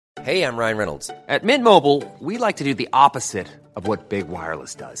Hey, I'm Ryan Reynolds. At Mint Mobile, we like to do the opposite of what Big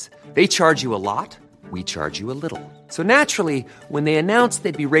Wireless does. They charge you a lot, we charge you a little. So naturally, when they announced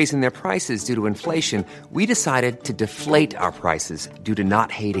they'd be raising their prices due to inflation, we decided to deflate our prices due to not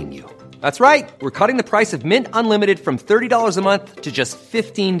hating you. That's right. We're cutting the price of Mint Unlimited from $30 a month to just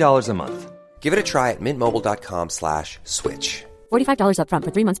 $15 a month. Give it a try at mintmobile.com/switch. $45 up front for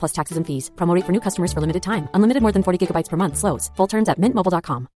 3 months plus taxes and fees. Promo rate for new customers for limited time. Unlimited more than 40 gigabytes per month. Slows full terms at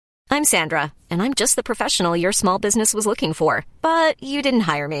mintmobile.com. I'm Sandra, and I'm just the professional your small business was looking for. But you didn't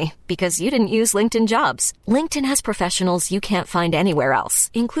hire me because you didn't use LinkedIn Jobs. LinkedIn has professionals you can't find anywhere else,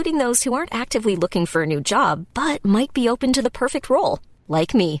 including those who aren't actively looking for a new job, but might be open to the perfect role,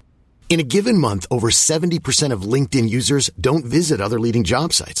 like me. In a given month, over 70% of LinkedIn users don't visit other leading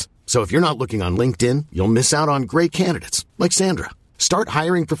job sites. So if you're not looking on LinkedIn, you'll miss out on great candidates like Sandra. Start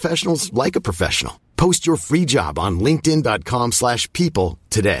hiring professionals like a professional. Post your free job on linkedin.com/people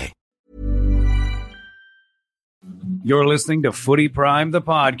today. You're listening to Footy Prime, the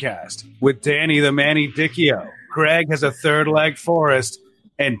podcast, with Danny the Manny Dicchio, Greg has a third leg Forrest,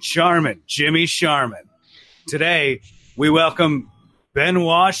 and Charmin, Jimmy Sharman. Today, we welcome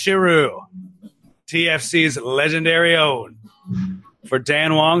Benoit Cheyrou, TFC's legendary own. For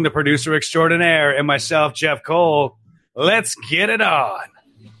Dan Wong, the producer extraordinaire, and myself, Jeff Cole, let's get it on.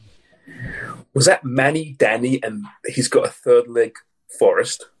 Was that Manny, Danny, and he's got a third leg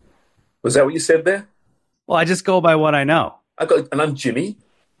Forrest? Was that what you said there? Well, I just go by what I know. And I'm Jimmy.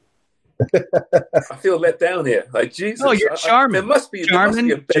 I feel let down here. Like, Jesus. Oh, you're Charmin. There must be a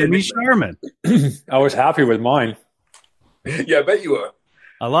Jimmy Sharman. I was happy with mine. Yeah, I bet you were.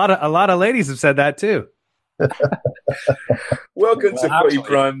 A lot of ladies have said that too. Welcome to Footy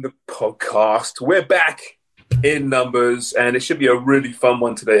Prime, the podcast. We're back in numbers, and it should be a really fun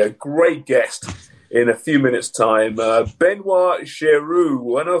one today. A great guest in a few minutes' time. Benoit Cheyrou,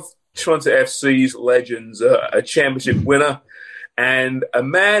 one of Toronto FC's legends, a championship winner, and a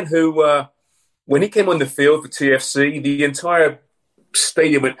man who, when he came on the field for TFC, the entire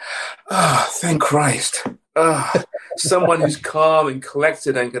stadium went, thank Christ. Someone who's calm and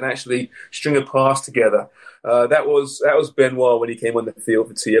collected and can actually string a pass together. That was Benoit when he came on the field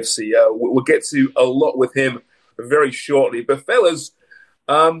for TFC. We'll get to a lot with him very shortly. But fellas,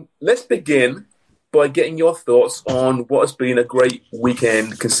 let's begin by getting your thoughts on what has been a great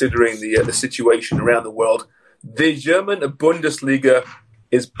weekend considering the situation around the world. The German Bundesliga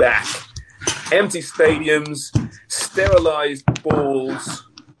is back. Empty stadiums, sterilized balls,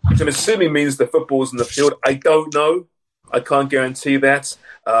 which I'm assuming means the football's in the field. I don't know. I can't guarantee that.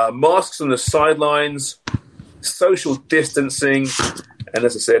 Masks on the sidelines, social distancing, and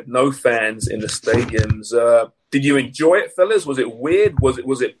as I said, no fans in the stadiums. Did you enjoy it, fellas? Was it weird?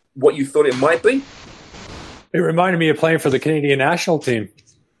 Was it what you thought it might be? It reminded me of playing for the Canadian national team.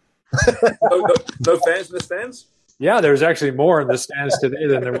 No fans in the stands? Yeah, there's actually more in the stands today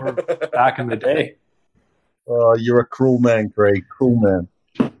than there were back in the day. You're a cruel man, Greg. Cruel man.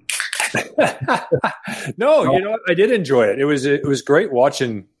 No, you know what? I did enjoy it. It was great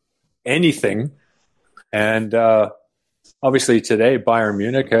watching anything. And obviously today, Bayern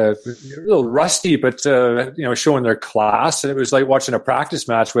Munich, a little rusty, but showing their class. And it was like watching a practice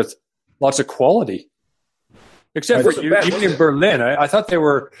match with lots of quality. Except for even in Berlin, I thought they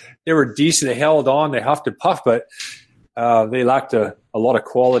were decent. They held on. They huffed and puffed, but they lacked a lot of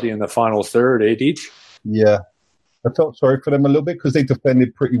quality in the final third, Deej? Yeah. I felt sorry for them a little bit because they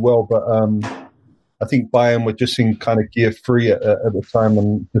defended pretty well, but I think Bayern were just in kind of gear 3 at the time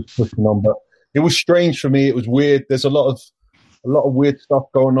and just pushing on. But it was strange for me. It was weird. There's a lot of weird stuff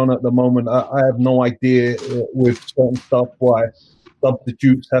going on at the moment. I have no idea with certain stuff why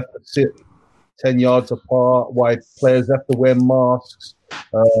substitutes have to sit 10 yards apart, why players have to wear masks,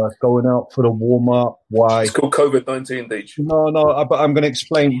 going out for the warm-up, why... It's called COVID-19, Deej. No, but I'm going to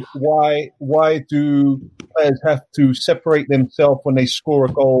explain why do players have to separate themselves when they score a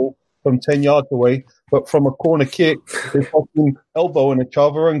goal from 10 yards away, but from a corner kick, they're fucking elbowing each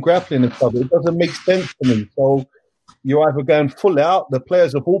other and grappling each other. It doesn't make sense to me. So you're either going full out, the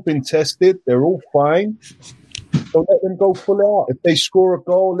players have all been tested, they're all fine, so let them go full out. If they score a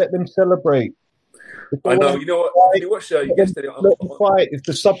goal, let them celebrate. I know. You know what? Did you watch yesterday? Let them fight. If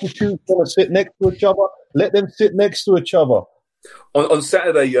the substitutes want to sit next to each other, let them sit next to each other. On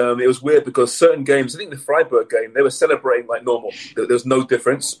Saturday, it was weird because certain games, I think the Freiburg game, they were celebrating like normal. There was no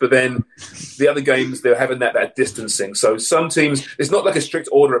difference. But then the other games, they were having that distancing. So some teams, it's not like a strict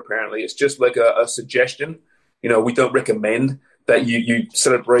order, apparently. It's just like a suggestion. You know, we don't recommend that you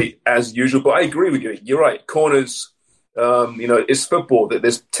celebrate as usual. But I agree with you. You're right. Corners... it's football.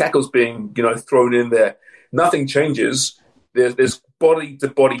 There's tackles being, thrown in there. Nothing changes. There's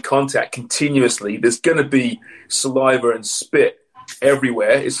body-to-body contact continuously. There's going to be saliva and spit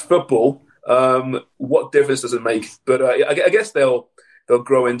everywhere. It's football. What difference does it make? But I guess they'll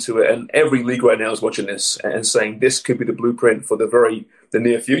grow into it. And every league right now is watching this and saying this could be the blueprint for the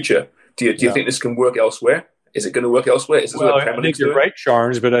near future. Do you think this can work elsewhere? Is it going to work elsewhere? Is this what I think you're right,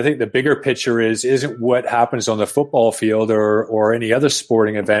 Charles, but I think the bigger picture isn't what happens on the football field or any other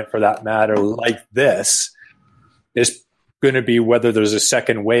sporting event for that matter like this. It's going to be whether there's a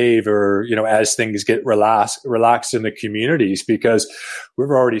second wave or, as things get relaxed in the communities, because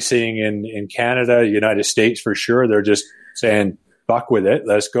we're already seeing in Canada, United States for sure, they're just saying, fuck with it.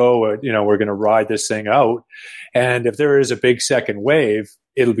 Let's go. We're going to ride this thing out. And if there is a big second wave,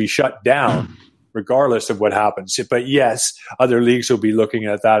 it'll be shut down regardless of what happens. But yes, other leagues will be looking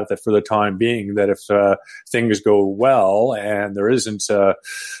at that for the time being, that if things go well and there isn't a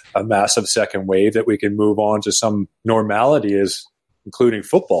massive second wave, that we can move on to some normality, including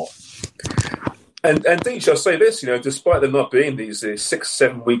football. And Deech, I'll say this, despite there not being these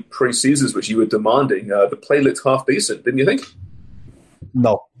 6-7 week pre-seasons which you were demanding, the play looked half decent, didn't you think?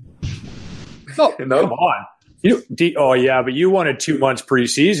 No. No? Come on. But you wanted 2 months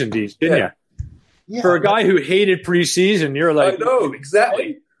pre-season, Deech, didn't you? Yeah. For a guy who hated preseason, you're like... I know,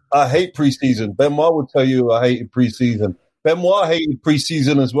 exactly. I hate preseason. Benoit would tell you I hated preseason. Benoit hated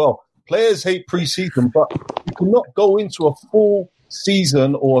preseason as well. Players hate preseason, but you cannot go into a full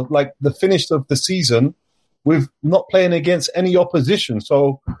season or like the finish of the season with not playing against any opposition.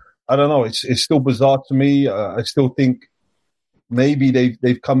 So, I don't know. It's still bizarre to me. I still think maybe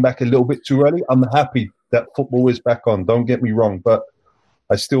they've come back a little bit too early. I'm happy that football is back on. Don't get me wrong, but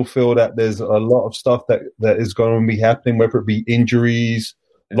I still feel that there's a lot of stuff that is going to be happening, whether it be injuries,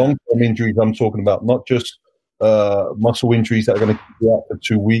 long-term injuries I'm talking about, not just muscle injuries that are going to keep you out for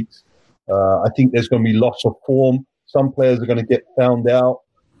 2 weeks. I think there's going to be loss of form. Some players are going to get found out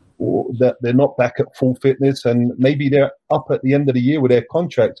or that they're not back at full fitness, and maybe they're up at the end of the year with their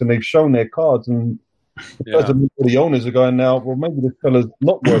contracts and they've shown their cards, and the owners are going now, well, maybe this fella's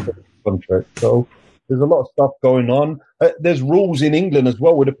not worth a contract. So there's a lot of stuff going on. There's rules in England as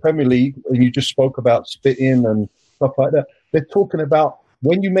well with the Premier League, and you just spoke about spitting and stuff like that. They're talking about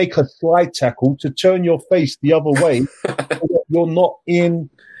when you make a slide tackle to turn your face the other way, so that you're not in.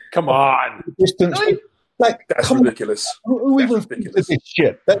 Come on, distance. Really? Like that's ridiculous. Who even thinks of this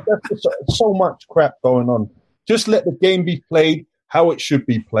shit? That's just so much crap going on. Just let the game be played how it should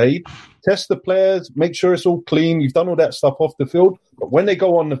be played. Test the players, make sure it's all clean. You've done all that stuff off the field, but when they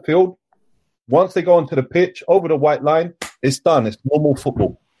go on the field, once they go onto the pitch, over the white line, it's done. It's normal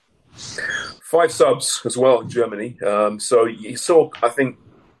football. 5 subs as well in Germany. So you saw, I think,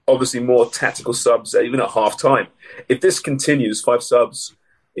 obviously more tactical subs even at half-time. If this continues, 5 subs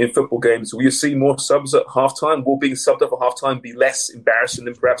in football games, will you see more subs at half-time? Will being subbed up at half-time be less embarrassing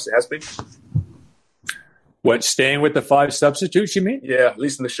than perhaps it has been? What, staying with the 5 substitutes, you mean? Yeah, at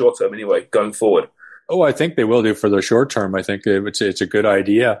least in the short term anyway, going forward. Oh, I think they will do for the short term. I think it's a good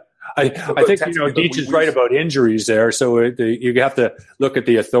idea. I think, Deech is right about injuries there. So you have to look at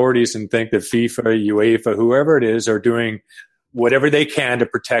the authorities and think that FIFA, UEFA, whoever it is, are doing whatever they can to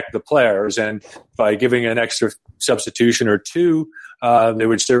protect the players. And by giving an extra substitution or 2, they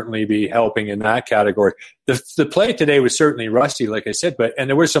would certainly be helping in that category. The play today was certainly rusty, like I said, and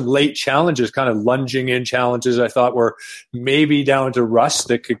there were some late challenges, kind of lunging in challenges I thought were maybe down to rust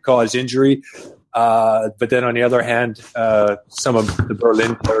that could cause injury. But then on the other hand, some of the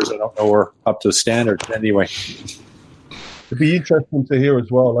Berlin players, I don't know, were up to the standard anyway. It'd be interesting to hear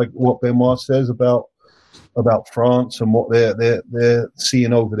as well, like what Benoit says about France and what they're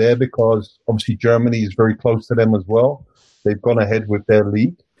seeing over there, because obviously Germany is very close to them as well. They've gone ahead with their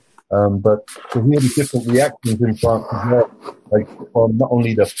league, but to hear the different reactions in France as well, like from not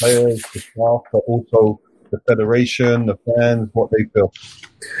only the players, the staff, but also the federation, the fans, what they feel.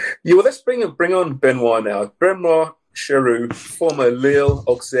 Yeah, well, let's bring on Benoit now. Benoit Cheyrou, former Lille,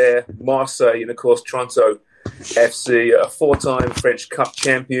 Auxerre, Marseille, and of course Toronto FC, a 4-time French Cup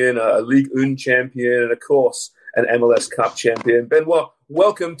champion, a Ligue 1 champion, and of course an MLS Cup champion. Benoit,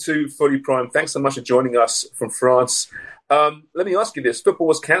 welcome to Footy Prime. Thanks so much for joining us from France. Let me ask you this: football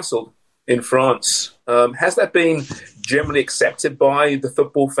was cancelled in France. Has that been generally accepted by the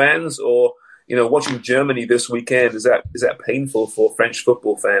football fans, or watching Germany this weekend, is that painful for French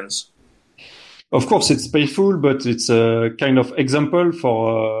football fans? Of course, it's painful, but it's a kind of example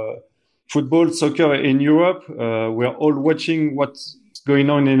for football, soccer in Europe. We're all watching what's going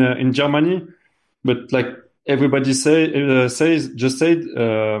on in Germany, but like everybody said,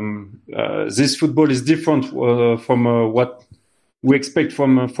 this football is different from what we expect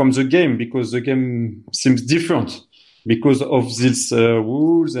from the game, because the game seems different. because of these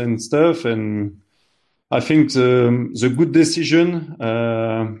rules and stuff. And I think the good decision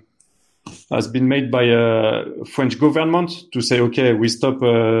has been made by French government to say, okay, we stop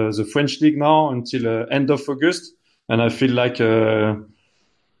the French league now until end of August. And I feel like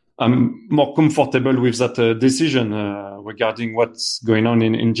I'm more comfortable with that decision regarding what's going on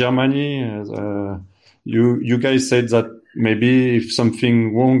in Germany. You guys said that maybe if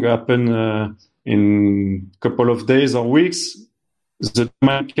something wrong happen in a couple of days or weeks, the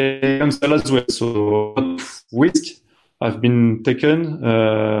man can cancel as well. So risk have been taken.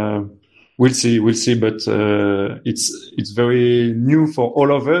 We'll see. But it's very new for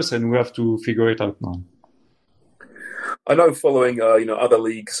all of us, and we have to figure it out now. I know following other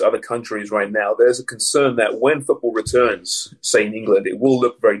leagues, other countries right now, there's a concern that when football returns, say in England, it will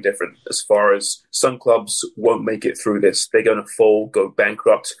look very different as far as some clubs won't make it through this. They're going to fold, go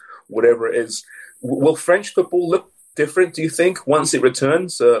bankrupt, whatever it is. Will French football look different, do you think, once it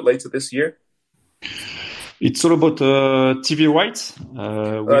returns later this year? It's all about TV rights.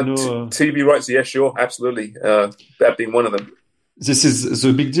 TV rights, yeah, sure, absolutely. That being one of them. This is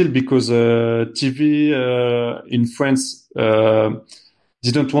the big deal because TV in France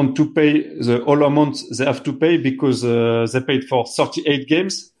didn't want to pay the whole amount they have to pay because they paid for 38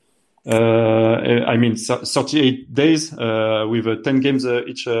 games. 38 days with 10 games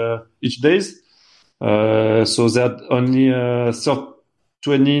each days. So they had only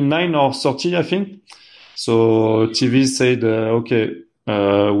 29 or 30, I think. So TV said, okay,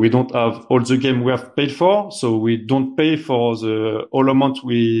 we don't have all the game we have paid for, so we don't pay for the whole amount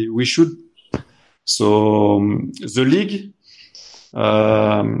we should. So the league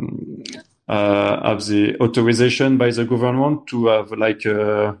have the authorization by the government to have like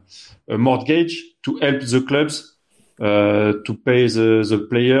a mortgage to help the clubs to pay the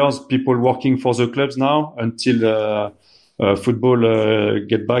players, people working for the clubs now until football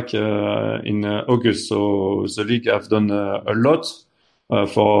get back in August. So the league have done a lot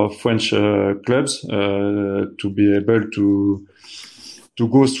for French clubs to be able to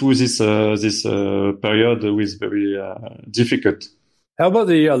go through this period with very difficult. How about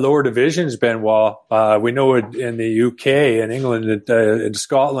the lower divisions, Benoit? We know in the UK and England and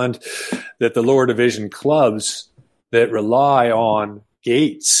Scotland that the lower division clubs that rely on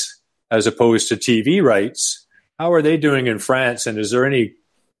gates as opposed to TV rights, how are they doing in France? And is there any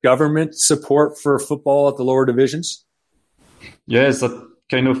government support for football at the lower divisions? Yes, that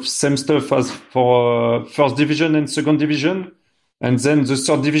kind of same stuff as for first division and second division. And then the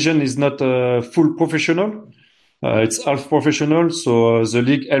third division is not full professional. It's half professional. So the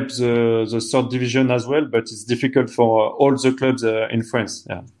league helps the third division as well, but it's difficult for all the clubs in France.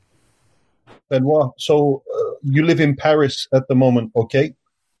 Yeah. Benoit, so you live in Paris at the moment, okay?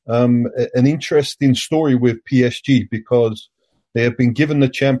 An interesting story with PSG because they have been given the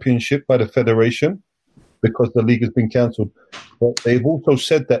championship by the federation because the league has been cancelled. But they've also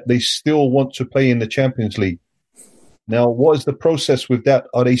said that they still want to play in the Champions League. Now, what is the process with that?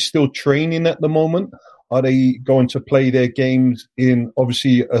 Are they still training at the moment? Are they going to play their games in,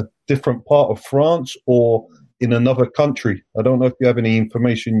 obviously, a different part of France or in another country? I don't know if you have any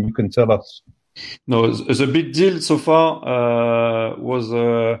information you can tell us. No, the big deal so far was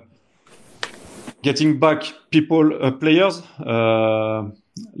getting back players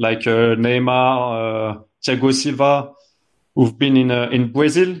like Neymar, Thiago Silva, who've been in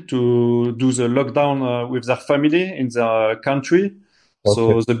Brazil to do the lockdown with their family in their country. Okay.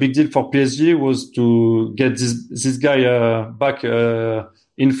 So the big deal for PSG was to get this guy back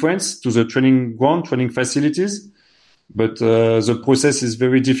in France to the training facilities. But the process is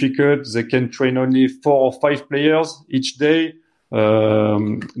very difficult. They can train only 4 or 5 players each day.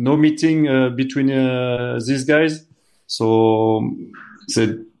 No meeting between these guys. So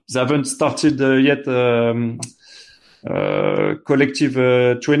they haven't started yet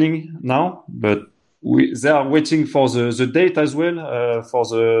collective training now. But they are waiting for the date as well for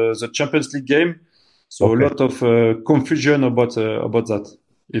the Champions League game. So okay. A lot of confusion about that.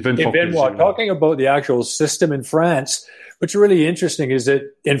 Even for Benoit, talking about the actual system in France, what's really interesting is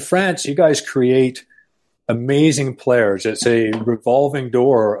that in France, you guys create amazing players. It's a revolving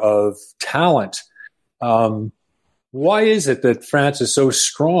door of talent. Why is it that France is so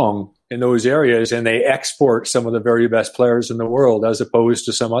strong in those areas and they export some of the very best players in the world as opposed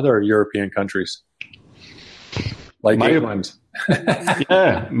to some other European countries? Like England.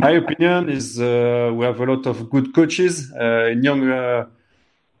 Yeah, my opinion is we have a lot of good coaches in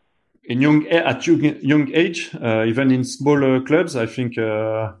young age, even in small clubs. I think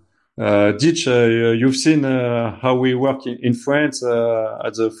Ditch, you've seen how we work in France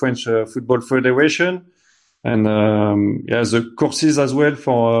at the French Football Federation. And the courses as well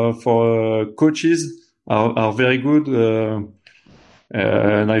for coaches are very good.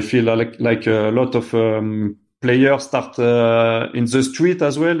 And I feel like a lot of players start in the street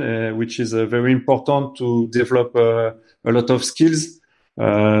as well, which is very important to develop a lot of skills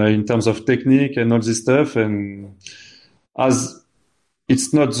in terms of technique and all this stuff. And as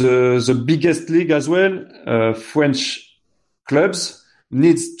it's not the biggest league as well, French clubs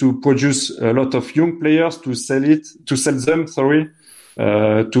needs to produce a lot of young players to sell them,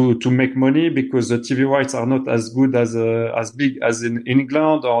 to make money, because the TV rights are not as good as big as in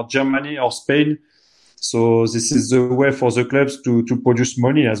England or Germany or Spain. So this is the way for the clubs to produce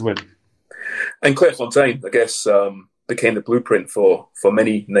money as well. And Clairefontaine, I guess, became the blueprint for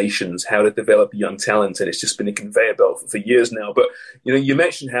many nations how to develop young talent, and it's just been a conveyor belt for years now. But you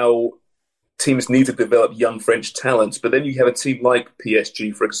mentioned how teams need to develop young French talents, but then you have a team like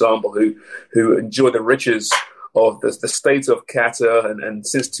PSG, for example, who enjoy the riches of the state of Qatar, and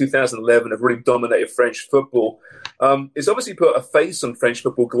since 2011 have really dominated French football. It's obviously put a face on French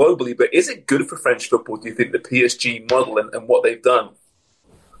football globally, but is it good for French football, do you think, the PSG model and what they've done?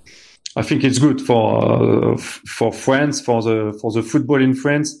 I think it's good for France, for the football in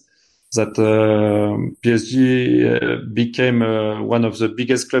France, that PSG became one of the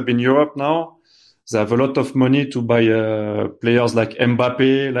biggest clubs in Europe now. They have a lot of money to buy players like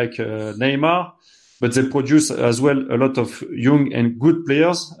Mbappe, like Neymar, but they produce as well a lot of young and good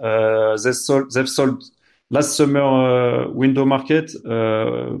players. They've sold last summer window market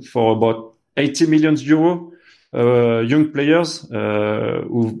for about 80 million euro. Young players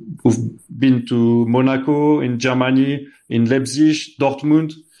who've been to Monaco, in Germany, in Leipzig,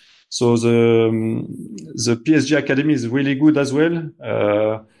 Dortmund. So the PSG academy is really good as well.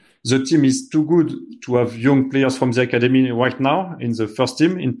 The team is too good to have young players from the academy right now in the first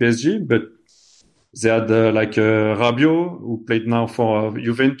team in PSG, but they had Rabiot, who played now for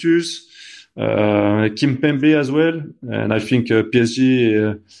Juventus, Kimpembe as well, and I think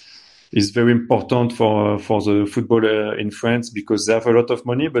PSG is very important for the football in France, because they have a lot of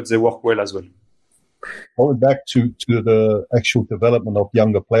money, but they work well as well. Going back to the actual development of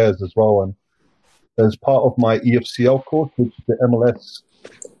younger players as well, and as part of my EFCL course, which the MLS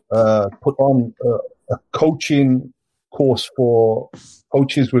put on a coaching course for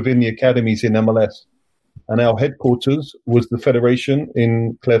coaches within the academies in MLS, and our headquarters was the federation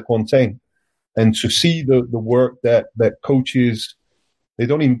in Clairefontaine. And to see the work that coaches, they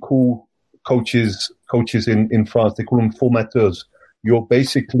don't even call coaches in France, they call them formateurs. You're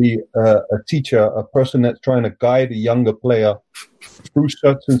basically a teacher, a person that's trying to guide a younger player through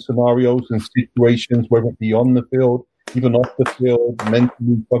certain scenarios and situations, whether it be on the field, even off the field,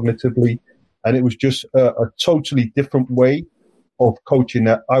 mentally, cognitively. And it was just a totally different way of coaching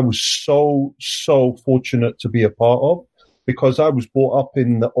that I was so fortunate to be a part of, because I was brought up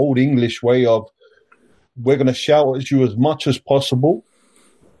in the old English way of, we're going to shout at you as much as possible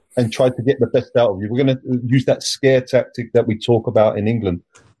and try to get the best out of you. We're going to use that scare tactic that we talk about in England.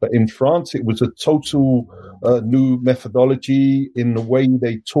 But in France, it was a total new methodology in the way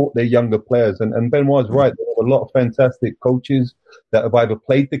they taught their younger players. And Benoit's right. There are a lot of fantastic coaches that have either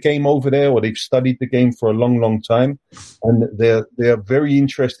played the game over there or they've studied the game for a long, long time. And they're very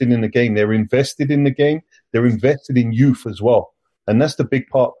interested in the game. They're invested in the game. They're invested in youth as well. And that's the big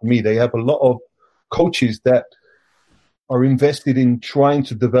part for me. They have a lot of coaches that are invested in trying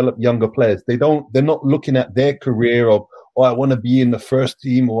to develop younger players. They're not looking at their career of, oh, I want to be in the first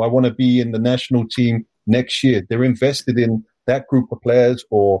team or I want to be in the national team next year. They're invested in that group of players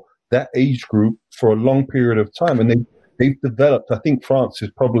or that age group for a long period of time. And they've developed, I think France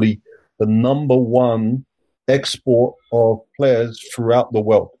is probably the number one export of players throughout the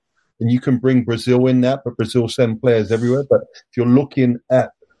world. And you can bring Brazil in that, but Brazil send players everywhere. But if you're looking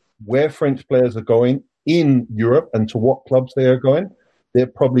at where French players are going in Europe and to what clubs they are going, they're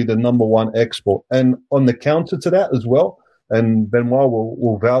probably the number one export. And on the counter to that as well, and Benoit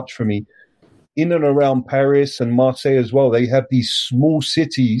will vouch for me, in and around Paris and Marseille as well, they have these small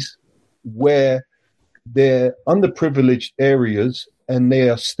cities where they're underprivileged areas and they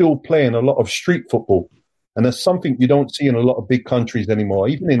are still playing a lot of street football. And that's something you don't see in a lot of big countries anymore.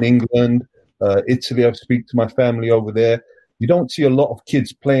 Even in England, Italy, I speak to my family over there, you don't see a lot of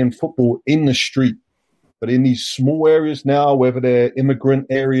kids playing football in the street. But in these small areas now, whether they're immigrant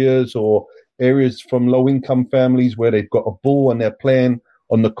areas or areas from low-income families where they've got a ball and they're playing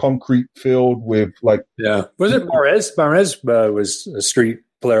on the concrete field with like... Yeah. Was it Mahrez? Mahrez was a street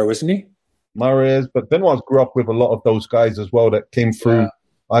player, wasn't he? Mahrez. But Benoit grew up with a lot of those guys as well that came through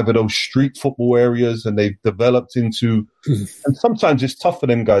either those street football areas, and they've developed into, and sometimes it's tough for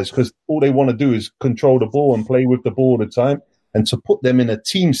them guys because all they want to do is control the ball and play with the ball all the time. And to put them in a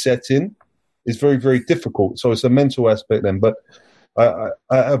team setting is very, very difficult. So it's a mental aspect then. But I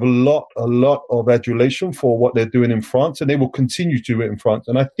have a lot of adulation for what they're doing in France, and they will continue to do it in France.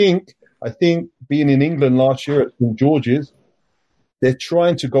 And I think being in England last year at St. George's, they're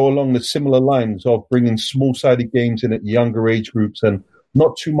trying to go along the similar lines of bringing small-sided games in at younger age groups and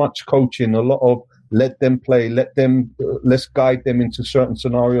not too much coaching, a lot of let them play, let's guide them into certain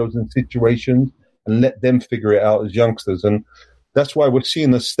scenarios and situations and let them figure it out as youngsters. And that's why we're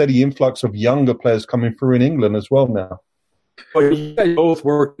seeing a steady influx of younger players coming through in England as well now. Well, you guys both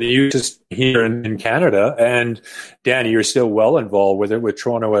work in the youth system here in Canada, and Danny, you're still well involved with it with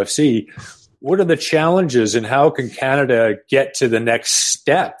Toronto FC. What are the challenges, and how can Canada get to the next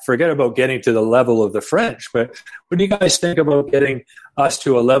step? Forget about getting to the level of the French, but what do you guys think about getting us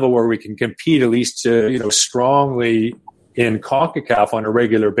to a level where we can compete at least strongly in CONCACAF on a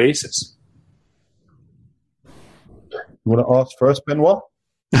regular basis? You want to ask first, Benoit?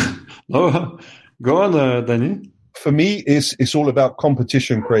 Oh, go on, Danny. For me, it's all about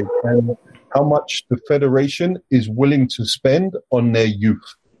competition, Craig, and how much the federation is willing to spend on their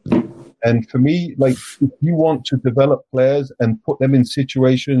youth. And for me, like, if you want to develop players and put them in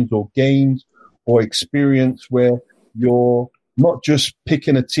situations or games or experience where you're not just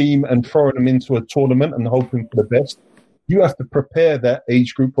picking a team and throwing them into a tournament and hoping for the best, you have to prepare that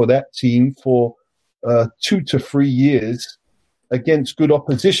age group or that team for 2 to 3 years against good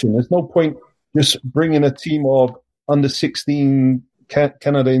opposition. There's no point just bringing a team of under 16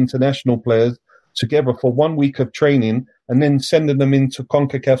 Canada international players together for 1 week of training and then sending them into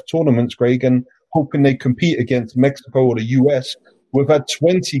CONCACAF tournaments, Greg, and hoping they compete against Mexico or the US. We've had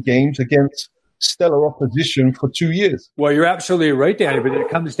 20 games against stellar opposition for 2 years. Well, you're absolutely right, Danny, but it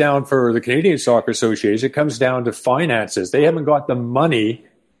comes down for the Canadian Soccer Association, it comes down to finances. They haven't got the money,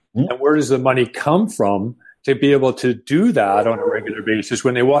 and where does the money come from to be able to do that on a regular basis?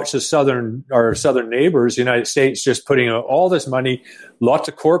 When they watch our southern neighbors, the United States, just putting out all this money, lots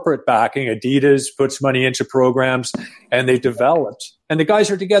of corporate backing. Adidas puts money into programs, and they developed. And the guys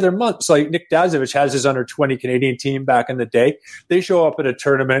are together months. Like Nick Dazovic has his under 20 Canadian team back in the day. They show up at a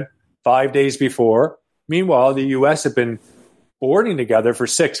tournament 5 days before. Meanwhile, the U.S. have been boarding together for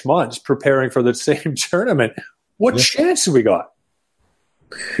 6 months, preparing for the same tournament. What chance have we got?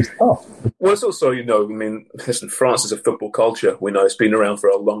 Well, it's also, listen, France is a football culture. We know it's been around for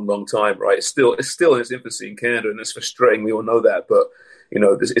a long, long time, right? It's still in its infancy in Canada, and it's frustrating. We all know that, but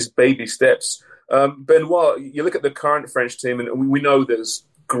it's baby steps. Benoit, you look at the current French team, and we know there's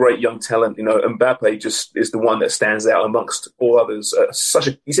great young talent. Mbappe just is the one that stands out amongst all others.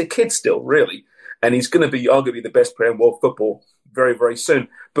 He's a kid still, really, and he's going to be arguably the best player in world football very, very soon.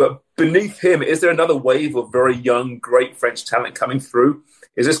 But beneath him, is there another wave of very young, great French talent coming through?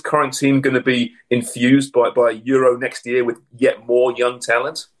 Is this current team going to be infused by Euro next year with yet more young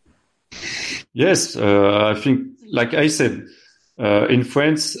talent? Yes, I think, like I said, in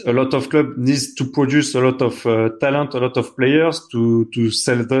France, a lot of clubs needs to produce a lot of talent, a lot of players to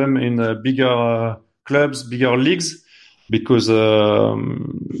sell them in bigger clubs, bigger leagues, because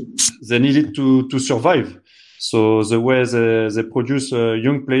they needed to survive. So the way they produce a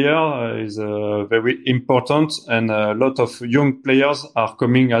young player is very important, and a lot of young players are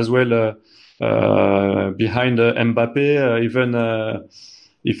coming as well behind Mbappe. Even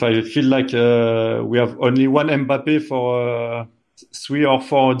if I feel like we have only one Mbappe for 3 or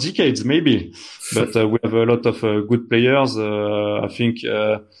 4 decades, maybe, but we have a lot of good players. I think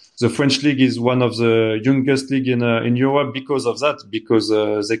the French league is one of the youngest league in Europe because of that, because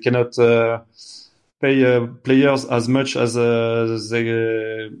they cannot pay players as much as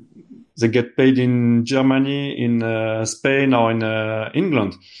they get paid in Germany, in Spain, or in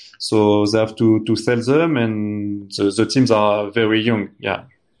England. So they have to sell them, and the teams are very young. Yeah.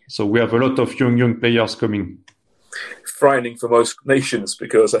 So we have a lot of young players coming. Frightening for most nations,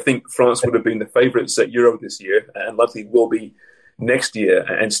 because I think France would have been the favourites at Euro this year, and likely will be next year,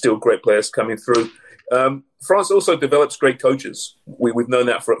 and still great players coming through. France also develops great coaches. We've known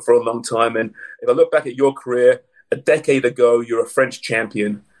that for a long time. And if I look back at your career, a decade ago, you're a French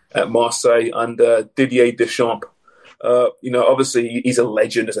champion at Marseille under Didier Deschamps. Obviously, he's a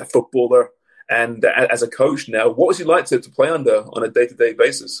legend as a footballer and as a coach now. What was he like to play under on a day-to-day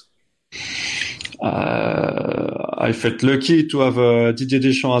basis? I felt lucky to have Didier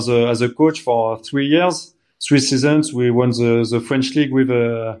Deschamps as a coach for 3 years, 3 seasons. We won the French league with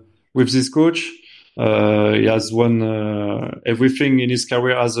this coach. He has won everything in his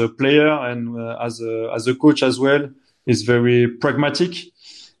career as a player and as a coach as well. He's very pragmatic.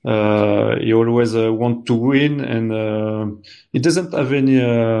 He always want to win, and he doesn't have any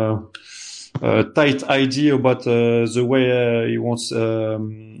tight idea about the way he wants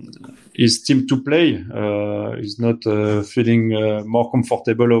his team to play. He's not feeling more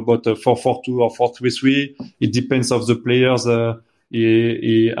comfortable about 4-4-2 or 4-3-3. It depends of the players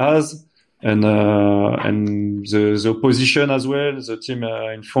he has, and the opposition as well, the team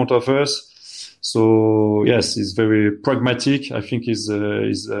in front of us. So yes, he's very pragmatic. I think is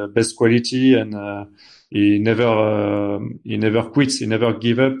his best quality, and he never quits. He never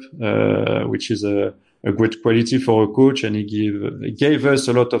give up, which is a great quality for a coach. And he gave us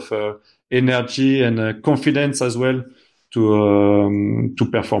a lot of energy and confidence as well to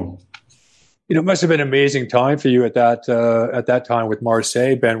perform. You know, it must have been an amazing time for you at that time with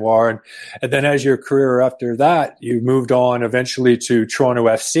Marseille, Benoit, and then as your career after that, you moved on eventually to Toronto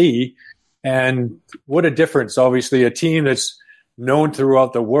FC. And what a difference! Obviously, a team that's known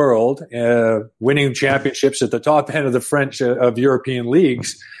throughout the world, winning championships at the top end of the French of European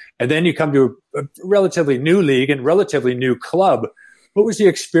leagues, and then you come to a relatively new league and relatively new club. What was the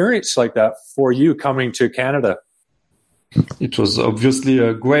experience like that for you coming to Canada? It was obviously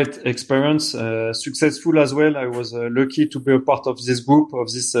a great experience, successful as well. I was lucky to be a part of this group,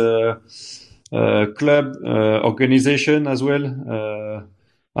 of this club organization as well.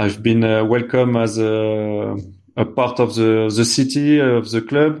 I've been welcome as a part of the city, of the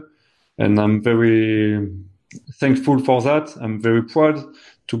club, and I'm very thankful for that. I'm very proud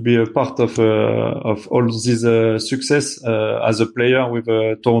to be a part of all this success as a player with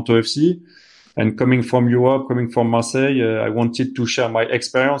Toronto FC. And coming from Europe, coming from Marseille, I wanted to share my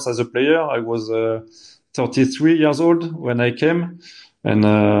experience as a player. I was 33 years old when I came. And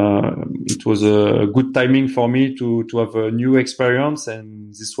it was a good timing for me to have a new experience, and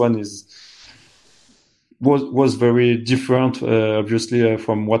this one was very different, obviously,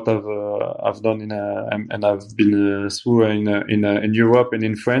 from what I've done and I've been through in Europe and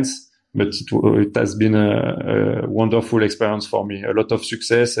in France. But it has been a wonderful experience for me, a lot of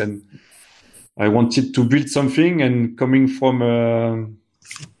success, and I wanted to build something. And coming from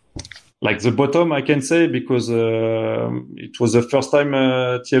like the bottom, I can say, because it was the first time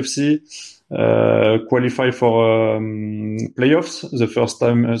TFC qualified for playoffs.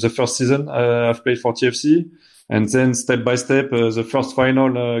 The first season I've played for TFC, and then step by step the first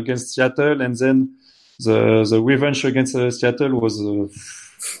final against Seattle, and then the revenge against Seattle was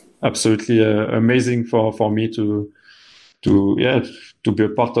absolutely amazing for me to be a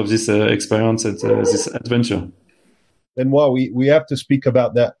part of this experience and this adventure. And while we have to speak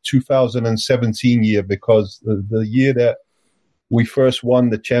about that 2017 year, because the year that we first won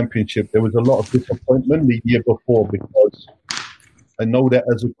the championship, there was a lot of disappointment the year before, because I know that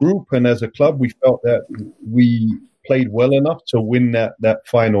as a group and as a club, we felt that we played well enough to win that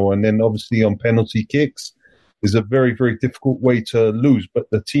final. And then obviously on penalty kicks is a very, very difficult way to lose. But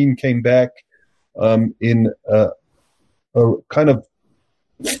the team came back in a kind of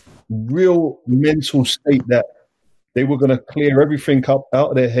real mental state that they were going to clear everything up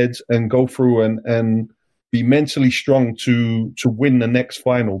out of their heads and go through and be mentally strong to win the next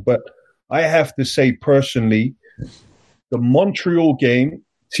final. But I have to say personally, the Montreal game,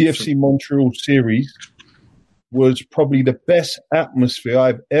 TFC Montreal series, was probably the best atmosphere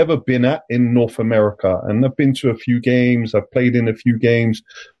I've ever been at in North America. And I've been to a few games. I've played in a few games,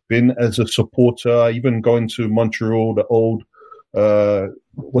 been as a supporter, even going to Montreal, the old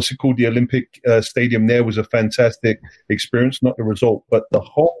what's it called? The Olympic Stadium there was a fantastic experience, not the result, but the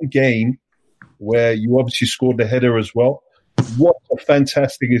home game where you obviously scored the header as well. What a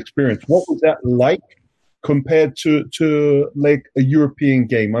fantastic experience. What was that like compared to like a European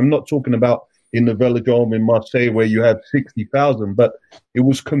game? I'm not talking about in the Velodrome in Marseille where you had 60,000, but it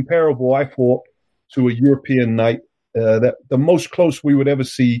was comparable, I thought, to a European night, that the most close we would ever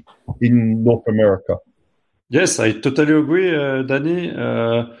see in North America. Yes, I totally agree, Danny.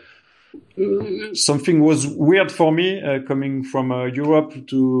 Something was weird for me coming from Europe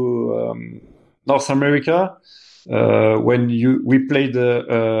to North America. When we played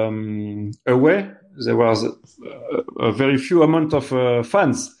away, there was a very few amount of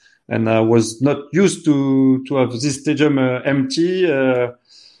fans, and I was not used to have this stadium empty.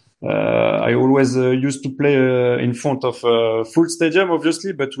 I always used to play in front of full stadium,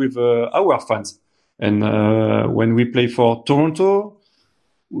 obviously, but with our fans. And when we play for Toronto,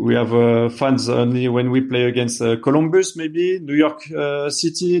 we have fans only when we play against Columbus, maybe New York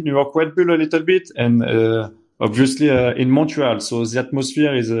City, New York Red Bull a little bit, and obviously in Montreal. So the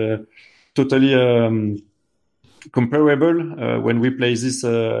atmosphere is totally comparable when we play this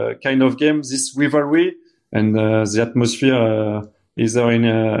kind of game, this rivalry, and the atmosphere either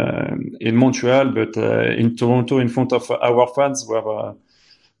in Montreal, but in Toronto in front of our fans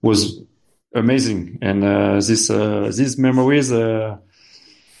was amazing. And these memories,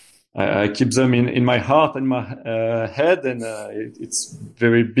 I keep them in my heart and my head, and it's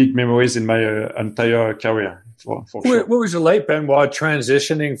very big memories in my entire career. For sure. What was it like, Benoit,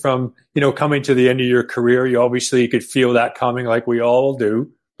 transitioning from, coming to the end of your career? You could feel that coming, like we all do,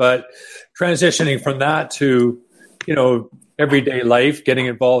 but transitioning from that to, everyday life,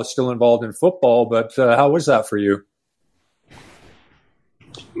 getting still involved in football. But how was that for you?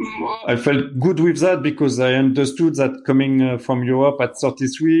 I felt good with that because I understood that coming from Europe at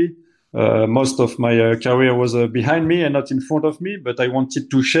 33, most of my career was behind me and not in front of me, but I wanted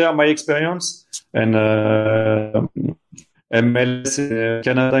to share my experience. And MLS in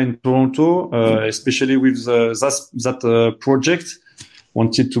Canada, in Toronto, especially with that project,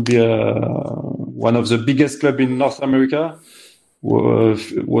 wanted to be one of the biggest clubs in North America,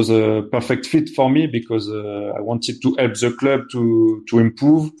 was a perfect fit for me because I wanted to help the club to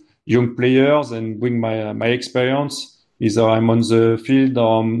improve young players and bring my experience, either I'm on the field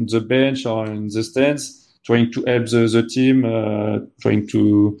or on the bench or in the stands, trying to help the team, trying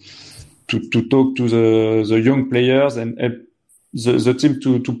to talk to the young players and help the team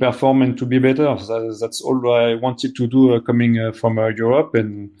to perform and to be better. That's all I wanted to do coming from Europe,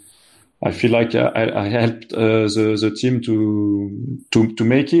 and I feel like I helped the team to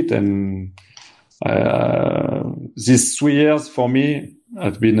make it. And these 3 years for me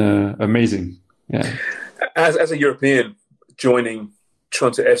have been amazing. Yeah. As a European joining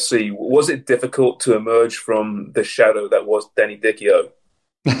Toronto FC, was it difficult to emerge from the shadow that was Danny Dichio?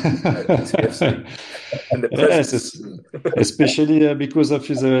 Yes, especially because of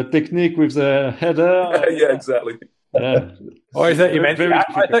his technique with the header. Yeah, exactly. Yeah. Oh, I thought you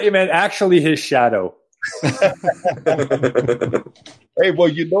meant actually his shadow. Hey, well,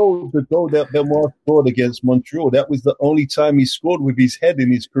 the goal that Benoit scored against Montreal, that was the only time he scored with his head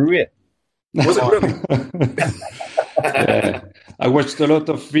in his career. Was it really? Yeah. I watched a lot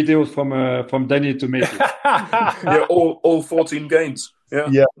of videos from Danny to make it. Yeah, all 14 games.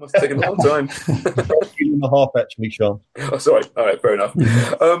 Yeah. Must have taken a long time. 13.5 actually, Sean. Oh, sorry. All right, fair enough.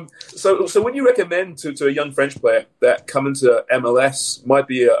 So when you recommend to a young French player that coming to MLS might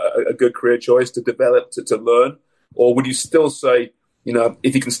be a good career choice to develop, to learn, or would you still say,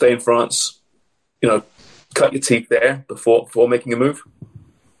 if you can stay in France, cut your teeth there before making a move?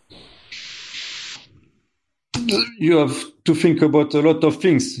 You have to think about a lot of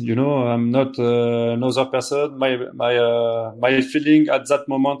things. I'm not another person. My feeling at that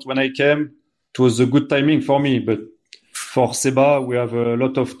moment when I came, it was a good timing for me. But for Seba, we have a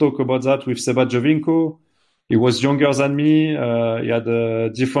lot of talk about that with Seba Jovinko. He was younger than me. He had a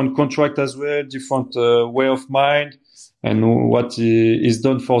different contract as well, different way of mind. And what he's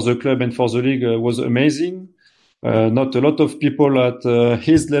done for the club and for the league was amazing. Not a lot of people at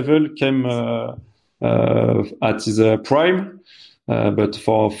his level came at his prime, but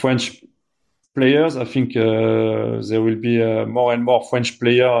for French players, I think there will be more and more French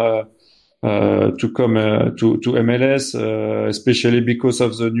players to come to MLS, especially because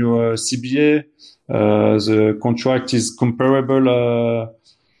of the new CBA. The contract is comparable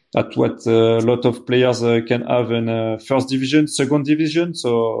at what a lot of players can have in first division, second division.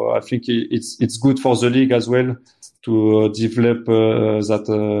 So I think it's good for the league as well to develop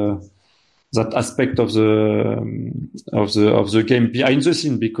that aspect of the game behind the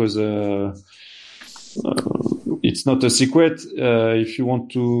scene, because it's not a secret. If you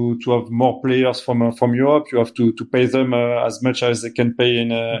want to have more players from Europe, you have to pay them as much as they can pay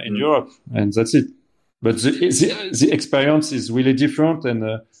in Europe, and that's it. But the experience is really different, and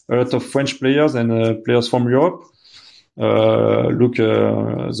a lot of French players and players from Europe look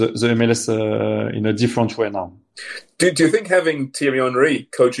the MLS in a different way now. Do you think having Thierry Henry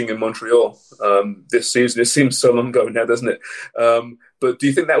coaching in Montreal this season, it seems so long ago now, doesn't it? But do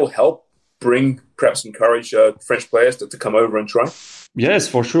you think that will help perhaps encourage French players to come over and try? Yes,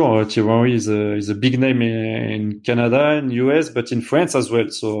 for sure. Thierry Henry is a big name in Canada, in US, but in France as well.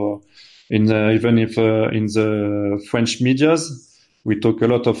 So even if in the French medias, we talk a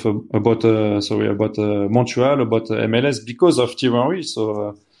lot about Montreal, about MLS because of Thierry Henry.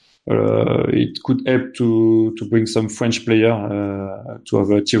 So it could help to bring some French player to have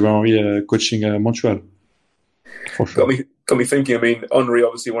Thierry Henry coaching Montreal. For sure. Got me thinking. I mean, Henry,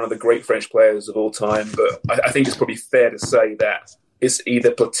 obviously one of the great French players of all time, but I think it's probably fair to say that it's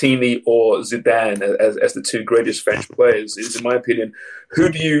either Platini or Zidane as the two greatest French players. In my opinion, who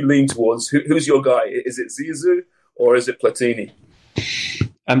do you lean towards? Who's your guy? Is it Zizou or is it Platini?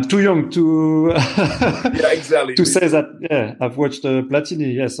 I'm too young to Yeah, exactly. to say that. Yeah, I've watched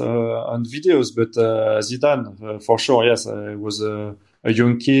Platini, yes, on videos, but Zidane for sure. Yes, I was a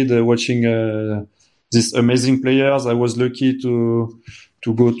young kid watching these amazing players. I was lucky to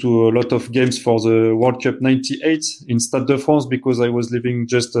go to a lot of games for the World Cup '98 in Stade de France because I was living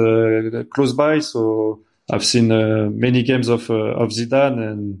just close by. So I've seen many games of Zidane,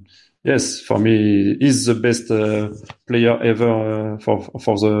 and yes, for me, he's the best player ever for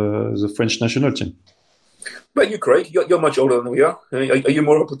the French national team. But you, Craig, you're much older than we are. Are you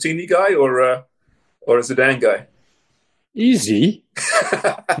more a Platini guy or a Zidane guy? Easy.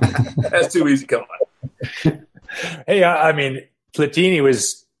 That's too easy. Come on. Hey, I mean, Platini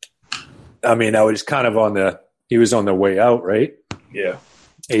was. I mean, I was kind of he was on the way out, right? Yeah.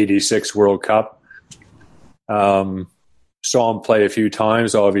 '86 World Cup. Saw him play a few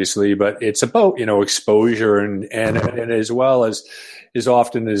times, obviously, but it's about, exposure and as well as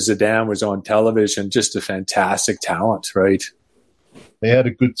often as Zidane was on television, just a fantastic talent, right? They had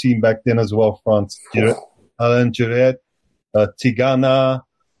a good team back then as well, France. Alain Girard, Tigana,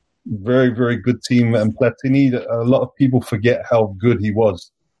 very, very good team. And Platini, a lot of people forget how good he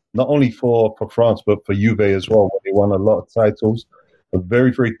was, not only for France, but for Juve as well, where they won a lot of titles. A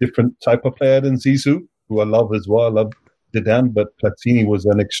very, very different type of player than Zizou, who I love as well. I love Zidane, but Platini was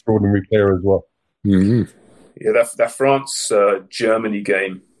an extraordinary player as well. Mm-hmm. Yeah, that France Germany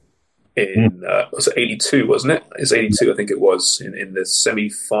game in was it '82, wasn't it? It's '82, I think it was in the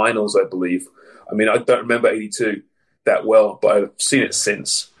semi-finals, I believe. I mean, I don't remember '82 that well, but I've seen it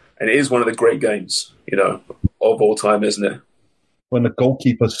since, and it is one of the great games, of all time, isn't it? When the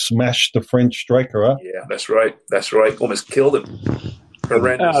goalkeeper smashed the French striker, huh? Yeah, that's right. Almost killed him.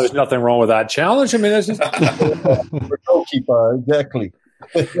 Horrendous. There's nothing wrong with that challenge. I mean, that's just the goalkeeper, exactly.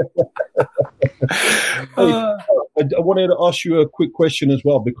 I wanted to ask you a quick question as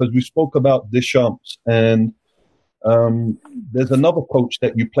well, because we spoke about Deschamps, and there's another coach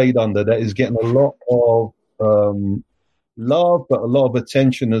that you played under that is getting a lot of love, but a lot of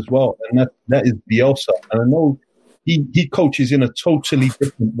attention as well, and that is Bielsa. And I know he coaches in a totally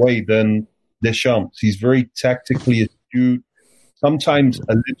different way than Deschamps. He's very tactically astute, sometimes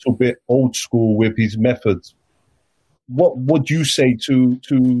a little bit old school with his methods. What would you say to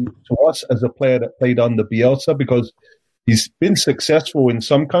us as a player that played under Bielsa? Because he's been successful in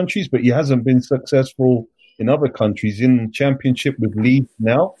some countries, but he hasn't been successful in other countries, in Championship with Leeds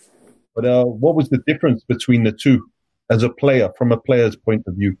now. But what was the difference between the two as a player, from a player's point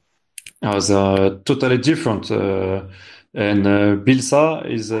of view? It was totally different. And Bielsa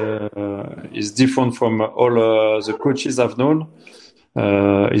is different from all the coaches I've known.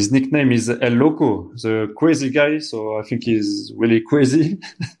 His nickname is El Loco, the crazy guy. So I think he's really crazy.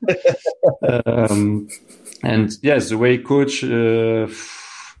 And yes, the way he coach,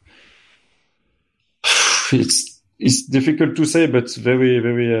 it's difficult to say, but very,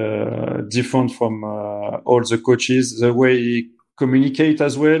 very different from all the coaches. The way he communicate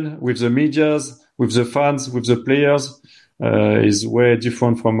as well with the medias, with the fans, with the players. Is way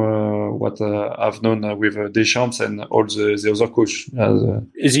different from what I've known with Deschamps and all the other coach.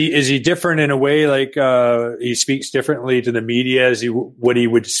 Is he different in a way? Like he speaks differently to the media as what he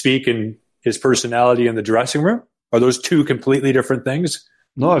would speak in his personality in the dressing room? Are those two completely different things?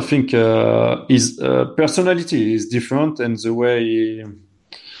 No, I think his personality is different, and the way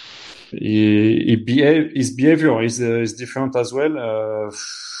his behavior is different as well.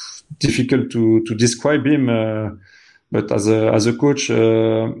 Difficult to describe him. But as a coach,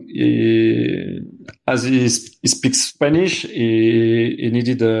 as he speaks Spanish, he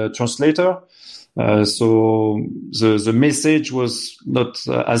needed a translator. So the message was not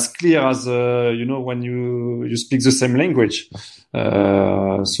as clear as when you speak the same language.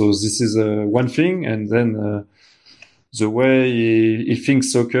 So this is one thing, and then the way he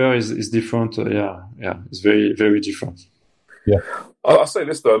thinks soccer is different. It's very, very different. Yeah. I'll say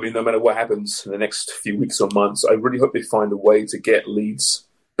this, though. I mean, no matter what happens in the next few weeks or months, I really hope they find a way to get Leeds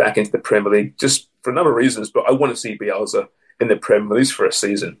back into the Premier League, just for a number of reasons. But I want to see Bielsa in the Premier League for a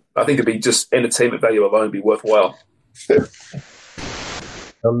season. I think it'd be just entertainment value alone, be worthwhile. A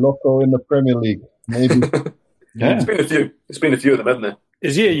Loco in the Premier League, maybe. Yeah. It's been a few of them, hasn't there?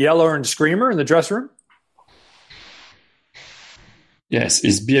 Is he a yeller and screamer in the dressing room? Yes,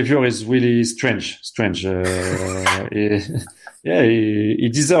 his behavior is really strange. He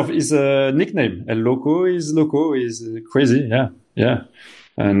deserves his nickname. El Loco is Loco, is crazy. Yeah.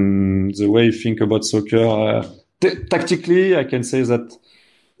 And the way he think about soccer, tactically, I can say that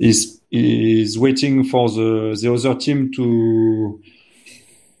he's waiting for the other team to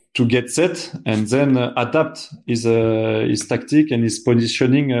to get set and then adapt his tactic and his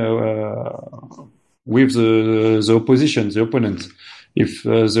positioning with the opposition, the opponent. If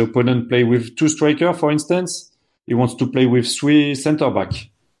the opponent play with 2 strikers, for instance, he wants to play with 3 center back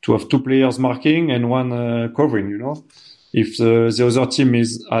to have 2 players marking and 1 covering. If the other team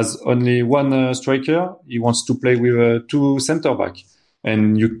has only 1 striker, he wants to play with 2 center back,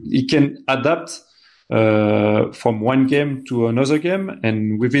 and he can adapt from one game to another game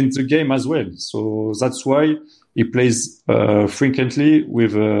and within the game as well. So that's why he plays frequently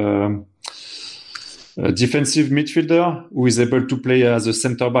with a defensive midfielder who is able to play as a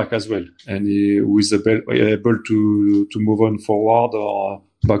center back as well, and who is able to move on forward or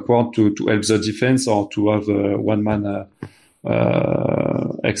backward to help the defense or to have one man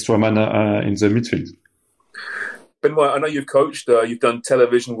extra man in the midfield. Benoit, I know you've coached, you've done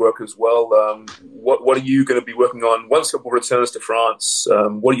television work as well. What are you going to be working on once football returns to France?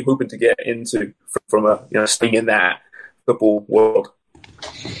 What are you hoping to get into from staying in that football world?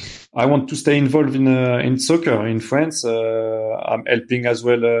 I want to stay involved in soccer in France. I'm helping as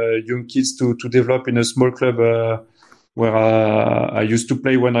well young kids to develop in a small club where I used to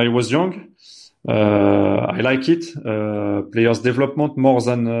play when I was young. I like it, players development more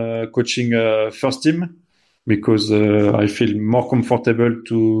than coaching first team, because I feel more comfortable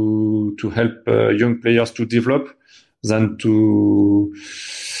to help young players to develop than to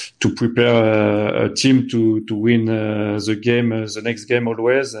prepare a team to win the game, the next game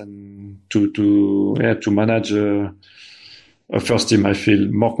always, and to manage a first team. I feel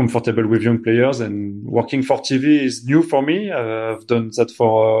more comfortable with young players, and working for TV is new for me. I've done that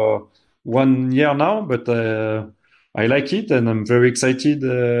for 1 year now, but I like it, and I'm very excited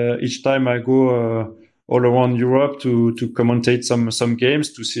each time I go all around Europe to commentate some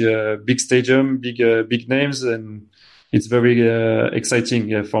games, to see a big stadium, big names, and it's very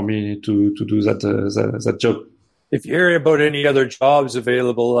exciting for me to do that job. If you hear about any other jobs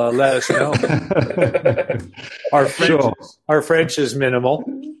available, let us know. Our French is minimal,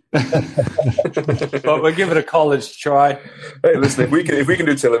 but we'll give it a college try. Hey, listen, if we can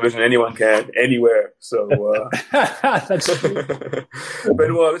do television, anyone can, anywhere. So, that's true.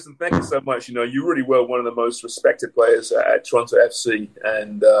 Benoit, listen, thank you so much. You really were one of the most respected players at Toronto FC,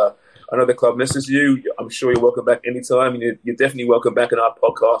 and I know the club misses you. I'm sure you're welcome back anytime. You're definitely welcome back in our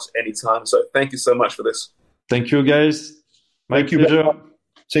podcast anytime. So, thank you so much for this. Thank you, guys. My Thank pleasure. you.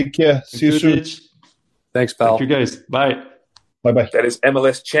 Take care. See you soon. Thanks, pal. Thank you, guys. Bye. Bye-bye. That is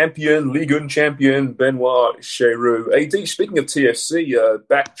MLS champion, Ligue 1 champion, Benoit Cheyrou. AD, speaking of TFC,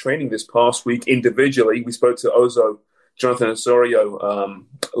 back training this past week individually. We spoke to Ozo, Jonathan Osorio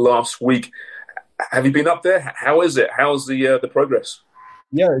last week. Have you been up there? How is it? How's the progress?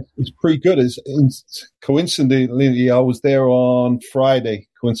 Yeah, it's pretty good. Coincidentally, I was there on Friday,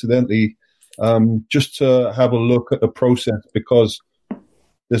 just to have a look at the process, because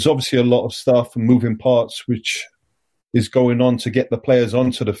there's obviously a lot of stuff and moving parts which is going on to get the players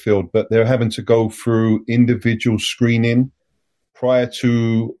onto the field, but they're having to go through individual screening prior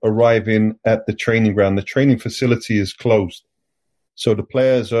to arriving at the training ground. The training facility is closed. So the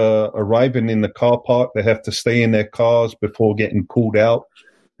players are arriving in the car park. They have to stay in their cars before getting called out.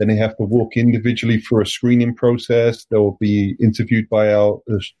 Then they have to walk individually through a screening process. They'll be interviewed by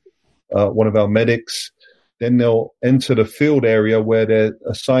one of our medics. Then they'll enter the field area where they're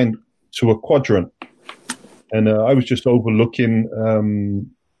assigned to a quadrant. And I was just overlooking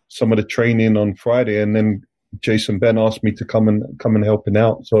some of the training on Friday, and then Jason Ben asked me to come and help him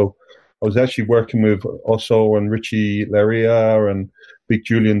out. So I was actually working with Osso and Richie Laria and Big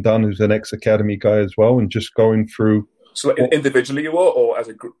Julian Dunn, who's an ex-academy guy as well, and just going through. So individually you were, or as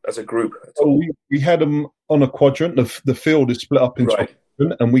a group? So we had them on a quadrant. The field is split up into a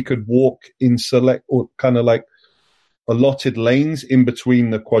quadrant, and we could walk in select or kind of like allotted lanes in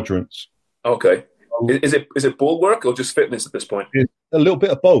between the quadrants. Okay. Is it ball work or just fitness at this point? It's a little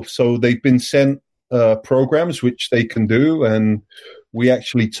bit of both. So they've been sent programs which they can do, and we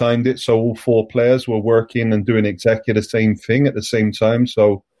actually timed it so all 4 players were working and doing exactly the same thing at the same time.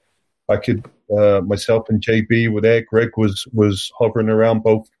 So I could, myself and JB were there. Greg was hovering around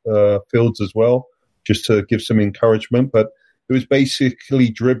both fields as well, just to give some encouragement. But it was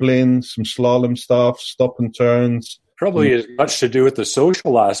basically dribbling, some slalom stuff, stop and turns. Probably as much to do with the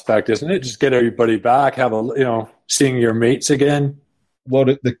social aspect, isn't it? Just get everybody back, seeing your mates again. Well,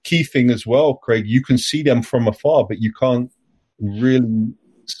 the key thing as well, Craig, you can see them from afar, but you can't really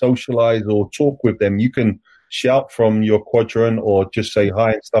socialize or talk with them. You can shout from your quadrant or just say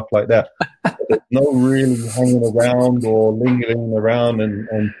hi and stuff like that. But there's no really hanging around or lingering around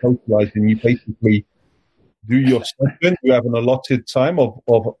and socializing. You basically do your session. You have an allotted time of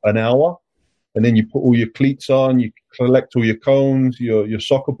an hour, and then you put all your cleats on, you collect all your cones, your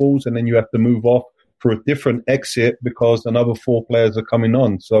soccer balls, and then you have to move off for a different exit because another 4 players are coming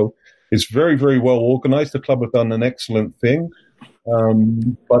on. So it's very, very well organized. The club have done an excellent thing.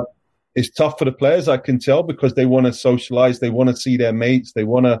 But it's tough for the players, I can tell, because they want to socialize, they want to see their mates, they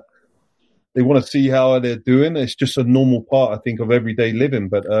want to see how they're doing. It's just a normal part, I think, of everyday living.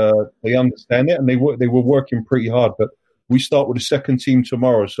 But they understand it, and they were working pretty hard. But we start with the second team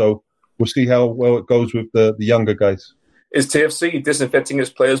tomorrow, so we'll see how well it goes with the younger guys. Is TFC disinfecting its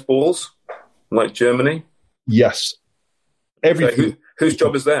players' balls like Germany? Yes. Everything. Okay, whose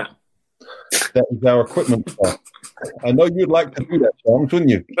job is that? That is our equipment staff. I know you'd like to do that, Charms,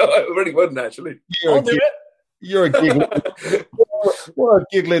 wouldn't you? No, I really wouldn't, actually. I'll do it. You're a giggling, what a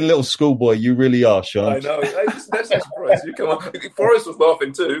giggling little schoolboy. You really are, Sean. I know. That's a surprise. You come on. Forrest was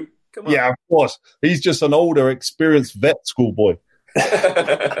laughing too. Come on. Yeah, of course. He's just an older, experienced vet schoolboy.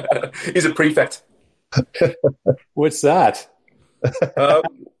 He's a prefect. What's that?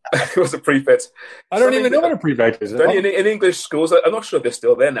 He was a prefect. I don't even know what a prefect is. In English schools, I'm not sure if they're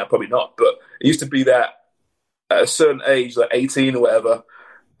still there now, probably not, but it used to be that at a certain age, like 18 or whatever,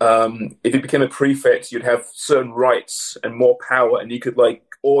 if you became a prefect, you'd have certain rights and more power, and you could like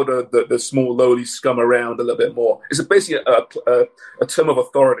order the small lowly scum around a little bit more. It's basically a term of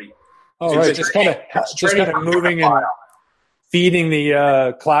authority. Oh, right. Just kind of moving and feeding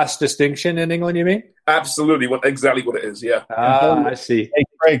the class distinction in England, you mean? Absolutely, exactly what it is. Yeah. I see. Hey,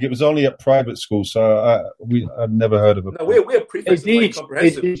 Craig, it was only at private school, so I've never heard of it. No, we're prefects.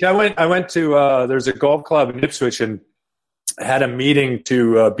 I went to there's a golf club in Ipswich and had a meeting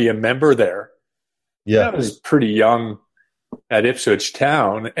to be a member there. Yeah, I was pretty young at Ipswich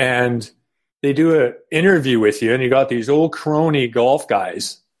Town, and they do an interview with you, and you got these old crony golf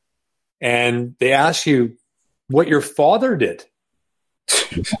guys, and they ask you what your father did.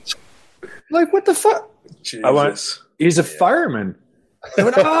 Like, what the fuck? Jesus. I went, he's a fireman. They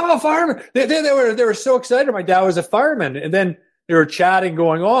went, oh, fireman. They were so excited. My dad was a fireman. And then they were chatting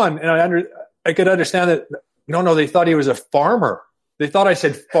going on. And I could understand that. No, they thought he was a farmer. They thought I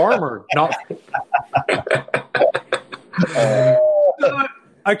said farmer, not.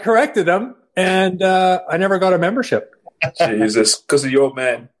 I corrected them, and I never got a membership. Jesus, because of your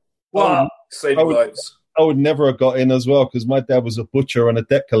man. Well, saving lives. I would never have got in as well because my dad was a butcher and a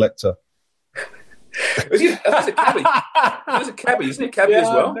debt collector. That's a cabbie. That's a cabbie, isn't it? Cabbie as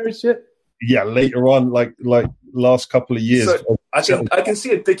well. No shit. Yeah, later on, like last couple of years. So I can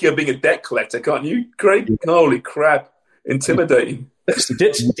see a Dickie being a debt collector, can't you, Craig? Holy crap! Intimidating.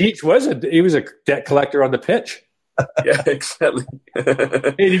 Deitch was a debt collector on the pitch. Yeah, exactly.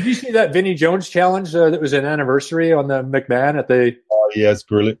 Hey, did you see that Vinnie Jones challenge that was an anniversary on the McMahon at the? Oh yeah, it's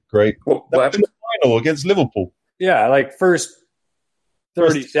great. What happened? The final against Liverpool. Yeah, like first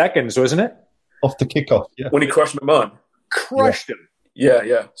 30 seconds, wasn't it? Off the kickoff. Yeah, when he crushed McMahon. Crushed him.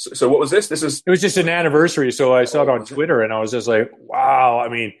 Yeah. So what was this? It was just an anniversary. So I saw it on Twitter, and I was just like, wow. I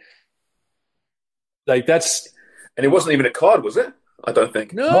mean, like that's. And it wasn't even a card, was it? I don't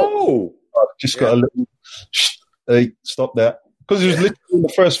think. No. Just got a little. Hey, stop that. Because it was literally in the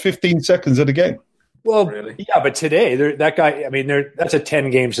first 15 seconds of the game. Well, really? Yeah, but today that guy. I mean, that's a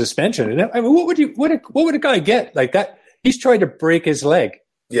 10-game suspension. I mean, what would a guy get like that? He's trying to break his leg.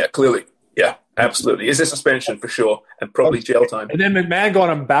 Yeah, clearly. Yeah, absolutely. Is a suspension for sure, and probably jail time. And then McMahon got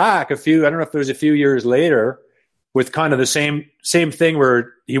him back I don't know if it was a few years later, with kind of the same thing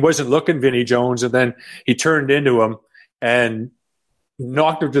where he wasn't looking Vinnie Jones, and then he turned into him and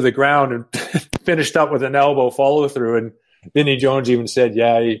knocked him to the ground and finished up with an elbow follow through. And Vinnie Jones even said,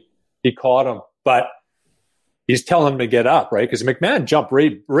 yeah, he caught him, but he's telling him to get up, right? Because McMahon jumped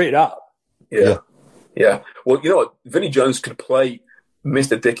right up. Yeah. Well, you know what? Vinnie Jones could play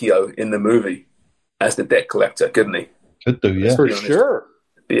Mr. Dicchio in the movie as the debt collector, couldn't he? Could do, yeah. For sure.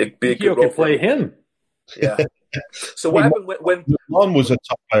 Be a good role could play him. Yeah. So what happened when Lon was a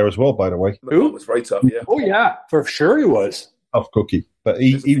tough player as well, by the way. Who was very tough, yeah. Oh, yeah. For sure he was. Tough cookie. But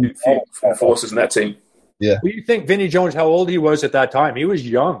he forces in that team. Yeah. Well, you think Vinnie Jones, how old he was at that time? He was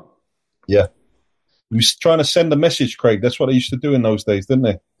young. Yeah. He was trying to send a message, Craig. That's what they used to do in those days, didn't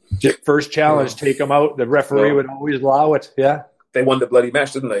they? First challenge, take him out. The referee would always allow it. Yeah. They won the bloody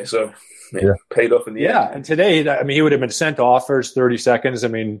match, didn't they? So it paid off in the end. Yeah, and today, I mean, he would have been sent off first 30 seconds. I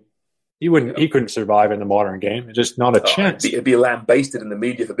mean, he couldn't survive in the modern game. Just not a chance. He'd be lambasted in the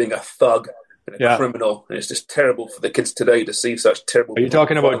media for being a thug and a criminal. And it's just terrible for the kids today to see such terrible. Are you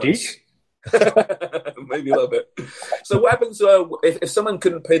talking about Deitch? Maybe a little bit. So what happens if someone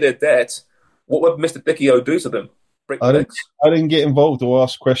couldn't pay their debt? What would Mr. Dicchio do to them? Break their legs? I didn't get involved or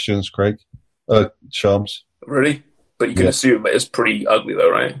ask questions, Craig. Shams. Really? But you can assume it's pretty ugly, though,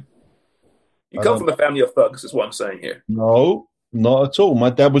 right? You come from a family of thugs, is what I'm saying here. No, not at all. My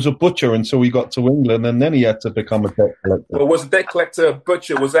dad was a butcher until he got to England, and then he had to become a debt collector. Well, was a debt collector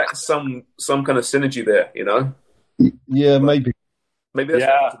butcher? Was that some kind of synergy there? You know? Yeah, maybe. Maybe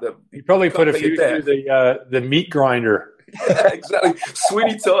that's he probably put a few through the meat grinder. Yeah, exactly,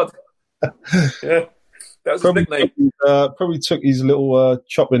 Sweeney Todd. Yeah. That was his nickname. Probably took his little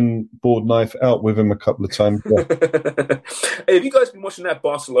chopping board knife out with him a couple of times. Yeah. Hey, have you guys been watching that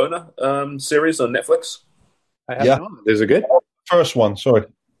Barcelona series on Netflix? I have not. Is it good? First one, sorry.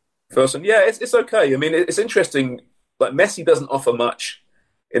 First one, yeah, it's okay. I mean, it's interesting. Like Messi doesn't offer much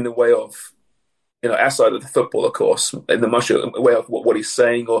in the way of, outside of the football, of course, in the much way of what he's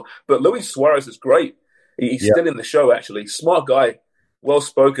saying. But Luis Suarez is great. He's still in the show, actually. Smart guy, well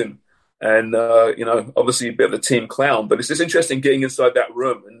spoken. And, obviously a bit of a team clown, but it's just interesting getting inside that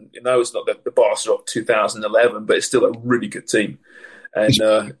room. And, it's not the Barca of 2011, but it's still a really good team. And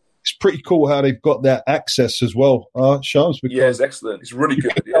it's pretty cool how they've got that access as well, Shams. Yeah, it's excellent. It's really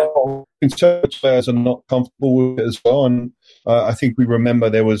good. Yeah. Players are not comfortable with it as well. And I think we remember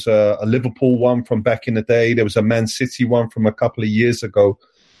there was a Liverpool one from back in the day. There was a Man City one from a couple of years ago.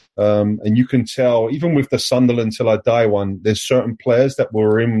 And you can tell, even with the Sunderland Till I Die one, there's certain players that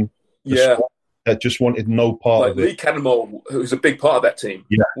were in that just wanted no part of it. Lee Cannemore, who's a big part of that team,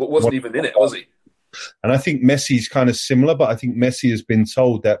 wasn't even in it, was he? And I think Messi's kind of similar, but I think Messi has been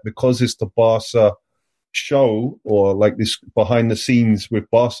told that because it's the Barca show, or like this behind the scenes with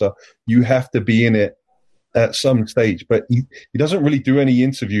Barca, you have to be in it at some stage. But he doesn't really do any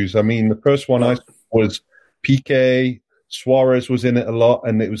interviews. I mean, the first one I saw was Piqué. Suarez was in it a lot,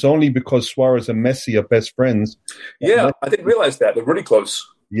 and it was only because Suarez and Messi are best friends. Yeah, I didn't realize that. They're really close.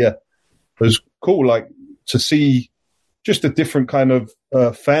 Yeah. It was cool, like, to see just a different kind of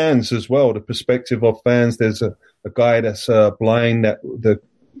fans as well, the perspective of fans. There's a guy that's blind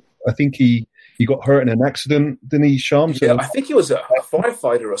I think he got hurt in an accident, didn't he, Shams? Yeah, I think he was a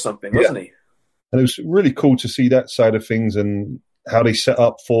firefighter or something, wasn't he? And it was really cool to see that side of things and how they set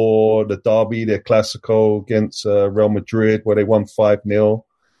up for the derby, their Clasico against Real Madrid, where they won 5-0.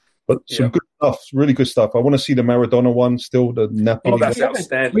 But some good stuff, really good stuff. I want to see the Maradona one still, the Napoli. Oh, that's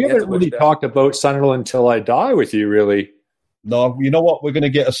outstanding. We haven't really talked about Sunderland Till I Die with you, really. No, you know what? We're going to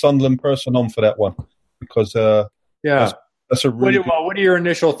get a Sunderland person on for that one because that's a really what are your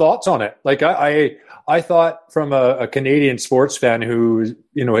initial thoughts on it? Like I thought from a Canadian sports fan who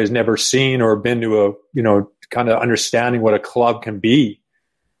has never seen or been to a kind of understanding what a club can be,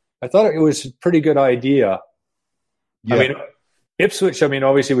 I thought it was a pretty good idea. Yeah. I mean, Ipswich,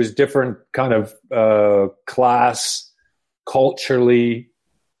 obviously was different kind of class culturally.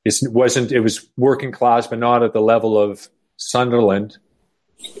 It was working class, but not at the level of Sunderland.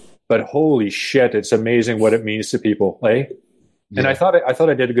 But holy shit, it's amazing what it means to people, eh? Yeah. And I thought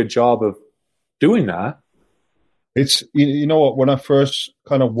I did a good job of doing that. It's, you know what, when I first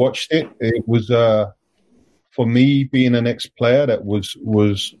kind of watched it, it was, for me, being an ex-player, that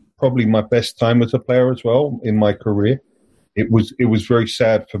was probably my best time as a player as well in my career. It was very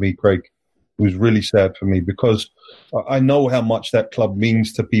sad for me, Craig. It was really sad for me because I know how much that club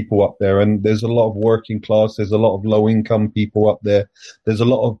means to people up there. And there's a lot of working class. There's a lot of low-income people up there. There's a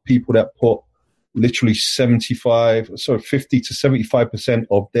lot of people that put literally 50 to 75%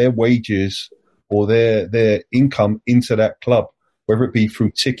 of their wages or their income into that club, whether it be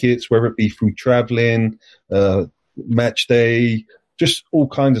through tickets, whether it be through traveling, match day, just all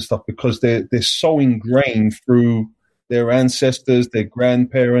kinds of stuff, because they're so ingrained through their ancestors, their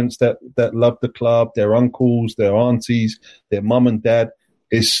grandparents that love the club, their uncles, their aunties, their mum and dad.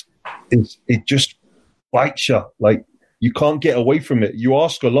 It just bites you. Like, you can't get away from it. You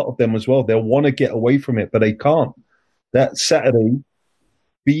ask a lot of them as well. They'll want to get away from it, but they can't. That Saturday,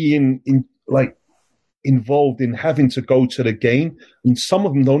 being involved in having to go to the game, and some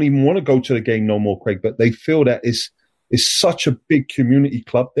of them don't even want to go to the game no more, Craig, but they feel that it's such a big community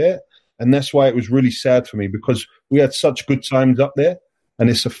club there. And that's why it was really sad for me, because we had such good times up there, and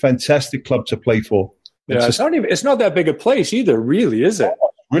it's a fantastic club to play for. Yeah, it's not that big a place either, really, is it?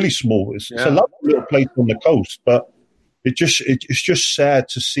 Really small. It's a lovely little place on the coast, but it's just sad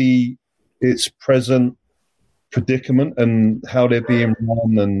to see its present predicament and how they're being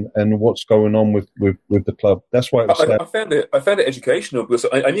run and what's going on with the club. That's why it was sad. I found it educational because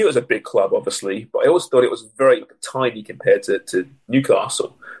I knew it was a big club, obviously, but I always thought it was very tiny compared to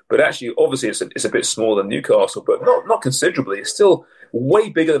Newcastle. But actually, obviously, it's a bit smaller than Newcastle, but not considerably. It's still way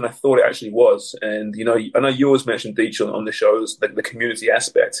bigger than I thought it actually was. And, I know you always mentioned Deitch on the shows, the community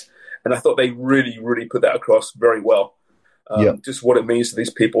aspect. And I thought they really, really put that across very well. Just what it means to these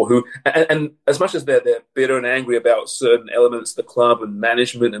people who, and as much as they're bitter and angry about certain elements of the club and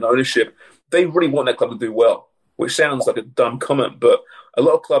management and ownership, they really want that club to do well, which sounds like a dumb comment, but a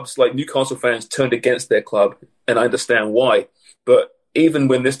lot of clubs like Newcastle fans turned against their club, and I understand why. But even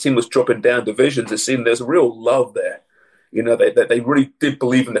when this team was dropping down divisions, it seemed there's a real love there. You know, they really did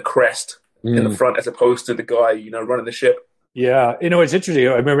believe in the crest in the front as opposed to the guy, running the ship. Yeah. It's interesting.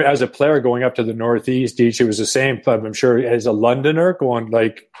 I remember as a player going up to the Northeast, it was the same club, I'm sure, as a Londoner going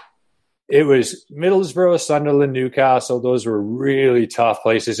it was Middlesbrough, Sunderland, Newcastle. Those were really tough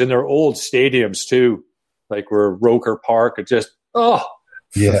places. And their old stadiums too, where Roker Park, it just,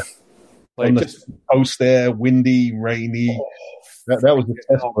 yeah. On the coast there, windy, rainy. That was a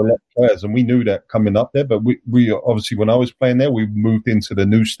test for a lot of players, and we knew that coming up there. But we obviously, when I was playing there, we moved into the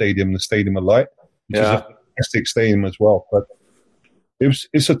new stadium, the Stadium of Light, which is a fantastic stadium as well. But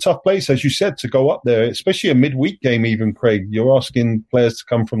it's a tough place, as you said, to go up there, especially a midweek game. Even Craig, you're asking players to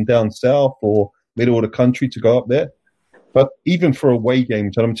come from down south or middle of the country to go up there. But even for away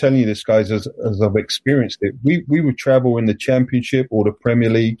games, and I'm telling you this, guys, as I've experienced it, we would travel in the Championship or the Premier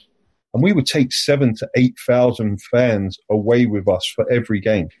League, and we would take 7,000 to 8,000 fans away with us for every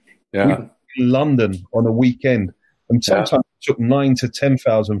game. Yeah. We were in London on a weekend, and sometimes we took 9,000 to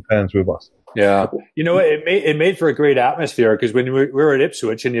 10,000 fans with us. Yeah. It made for a great atmosphere because when we were at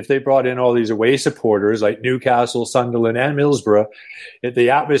Ipswich, and if they brought in all these away supporters like Newcastle, Sunderland, and Middlesbrough, the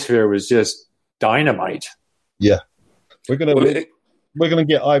atmosphere was just dynamite. Yeah. We're gonna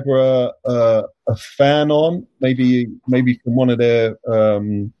get either a fan on, maybe from one of their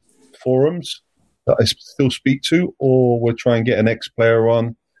forums that I still speak to, or we'll try and get an ex-player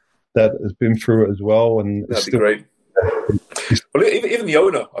on that has been through it as well. And that'd be great. Well, even the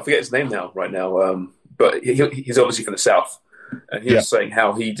owner, I forget his name right now, but he's obviously from the south, and he was saying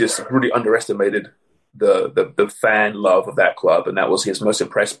how he just really underestimated the fan love of that club, and that was his most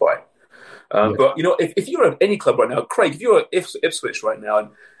impressed by. But, if you're at any club right now, Craig, if you're at Ipswich right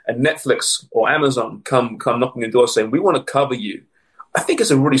now and Netflix or Amazon come knocking on the door saying, we want to cover you, I think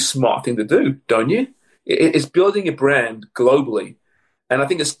it's a really smart thing to do, don't you? It's building your brand globally. And I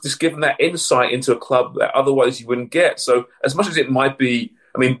think it's just giving that insight into a club that otherwise you wouldn't get. So as much as it might be,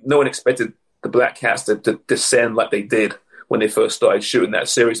 no one expected the Black Cats to descend like they did when they first started shooting that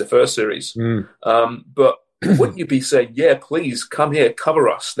series, the first series. But wouldn't you be saying, yeah, please come here, cover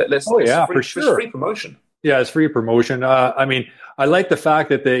us? Let's for sure. It's free promotion. Yeah, it's free promotion. I like the fact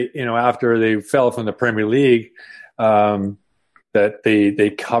that they, after they fell from the Premier League, that they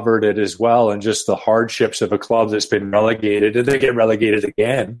covered it as well, and just the hardships of a club that's been relegated, and they get relegated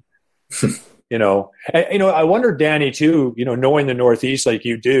again. I wonder, Danny, too, knowing the Northeast like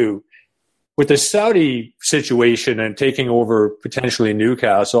you do, with the Saudi situation and taking over potentially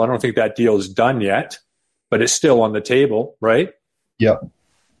Newcastle, I don't think that deal is done yet, but it's still on the table, right? Yeah.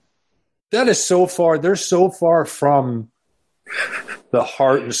 That is so far, they're so far from the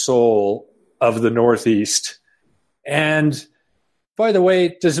heart and soul of the Northeast. And by the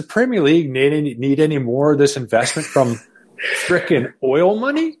way, does the Premier League need any more of this investment from frickin' oil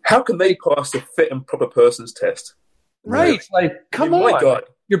money? How can they pass the fit and proper persons test? Right. Come on. My God.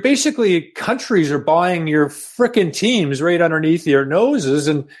 You're basically, countries are buying your frickin' teams right underneath your noses,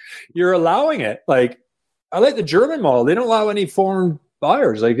 and you're allowing it. I like the German model. They don't allow any foreign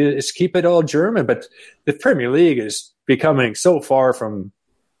buyers. It's keep it all German. But the Premier League is becoming so far from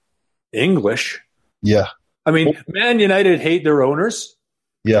English. Yeah. Man United hate their owners.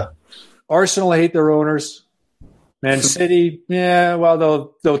 Yeah. Arsenal hate their owners. Man City,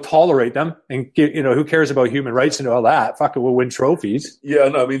 they'll tolerate them, and who cares about human rights and all that? Fuck it, we'll win trophies. Yeah,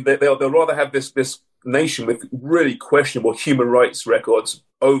 no, they'll rather have this nation with really questionable human rights records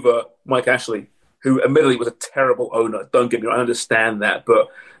over Mike Ashley, who admittedly was a terrible owner. Don't get me wrong, I understand that, but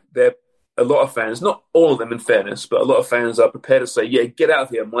a lot of fans, not all of them in fairness, but a lot of fans are prepared to say, yeah, get out of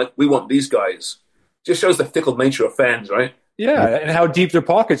here, Mike, we want these guys. Just shows the fickle nature of fans, right? Yeah, and how deep their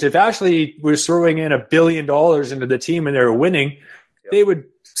pockets. If Ashley was throwing in $1 billion into the team and they were winning, they would,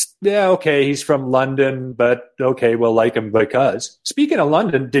 okay, he's from London, but okay, we'll like him because. Speaking of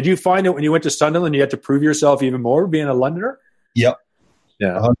London, did you find that when you went to Sunderland, you had to prove yourself even more being a Londoner? Yep.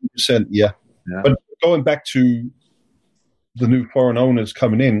 Yeah. 100%, yeah. But going back to the new foreign owners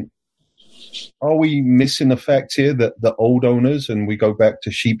coming in, are we missing the fact here that the old owners, and we go back to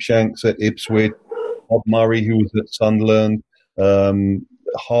Sheepshanks at Ipswich, Bob Murray, who was at Sunderland,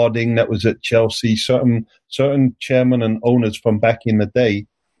 Harding, that was at Chelsea, certain chairmen and owners from back in the day,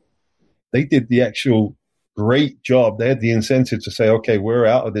 they did the actual great job. They had the incentive to say, okay, we're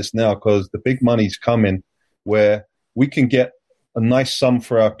out of this now because the big money's coming where we can get a nice sum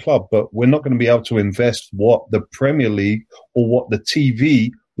for our club, but we're not going to be able to invest what the Premier League or what the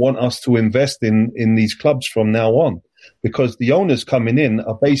TV want us to invest in these clubs from now on, because the owners coming in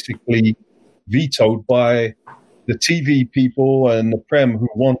are basically vetoed by the TV people and the Prem, who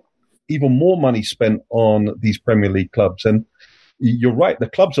want even more money spent on these Premier League clubs. And you're right, the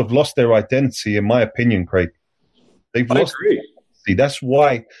clubs have lost their identity, in my opinion, Craig. They've lost their identity. That's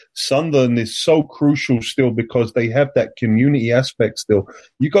why Sunderland is so crucial still, because they have that community aspect still.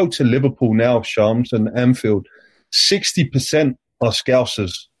 You go to Liverpool now, Shams, and Anfield, 60% are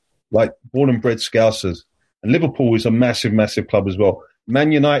Scousers, like born and bred Scousers. And Liverpool is a massive, massive club as well.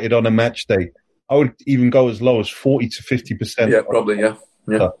 Man United on a match day, I would even go as low as 40 to 50%. Yeah, probably, yeah.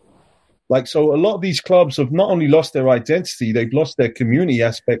 So a lot of these clubs have not only lost their identity, they've lost their community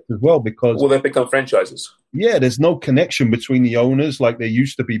aspect as well, because... Well, they've become franchises. Yeah, there's no connection between the owners like there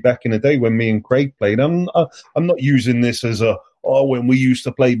used to be back in the day when me and Craig played. I'm not using this as when we used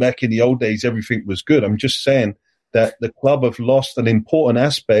to play back in the old days, everything was good. I'm just saying that the club have lost an important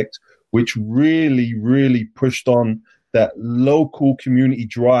aspect which really, really pushed on that local community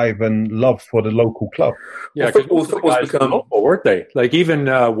drive and love for the local club. Yeah, because football's become local, weren't they? Like even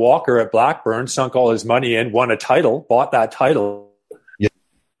Walker at Blackburn sunk all his money in, won a title, bought that title. Yeah,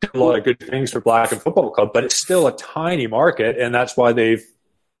 a lot of good things for Blackburn Football Club, but it's still a tiny market, and that's why they've,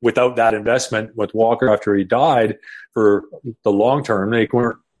 without that investment with Walker after he died for the long term, they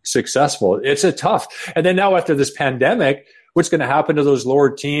weren't successful. It's a tough. And then now after this pandemic, what's going to happen to those lower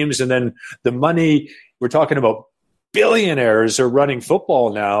teams? And then the money, we're talking about billionaires are running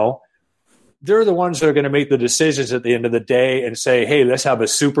football now. They're the ones that are going to make the decisions at the end of the day and say, hey, let's have a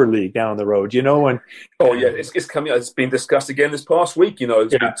super league down the road, you know? And it's coming. It's been discussed again this past week,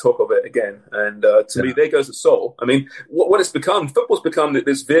 there's been talk of it again. And to me, there goes the soul. I mean, what it's become, football's become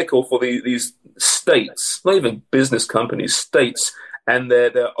this vehicle for these states, not even business companies, states and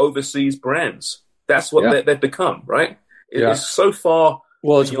their overseas brands. That's what they've become, right? It's so far...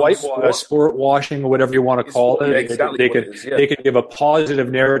 Well, it's sport washing or whatever you want to call it. Exactly they could give a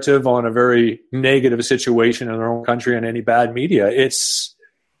positive narrative on a very negative situation in their own country and any bad media. It's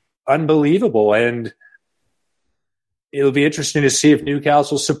unbelievable. And it'll be interesting to see if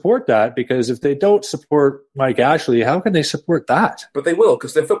Newcastle support that, because if they don't support Mike Ashley, how can they support that? But they will,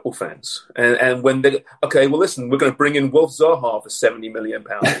 because they're football fans. And when listen, we're going to bring in Wolf Zaha for £70 million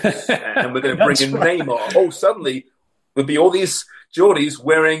and we're going to bring in Neymar. Oh, suddenly there'll be all these Geordies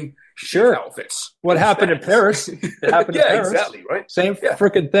wearing outfits. What happened in Paris? It happened in Paris. Exactly, right? Same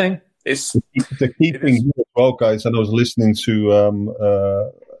freaking thing. It's the key thing here as well, guys. And I was listening to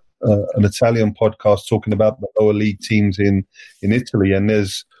an Italian podcast talking about the lower league teams in Italy, and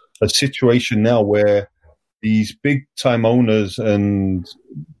there's a situation now where these big time owners and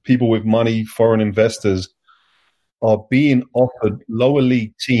people with money, foreign investors, are being offered lower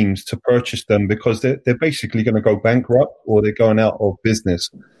league teams to purchase them because they're basically going to go bankrupt or they're going out of business,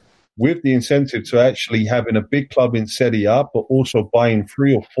 with the incentive to actually having a big club in Serie A, but also buying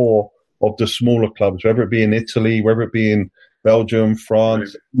 3 or 4 of the smaller clubs, whether it be in Italy, whether it be in Belgium,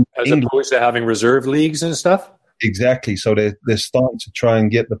 France. As England. Opposed to having reserve leagues and stuff? Exactly. So they're starting to try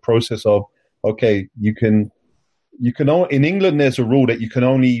and get the process of, okay, you can in England, there's a rule that you can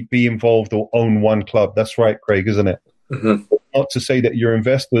only be involved or own one club. That's right, Craig, isn't it? Mm-hmm. Not to say that your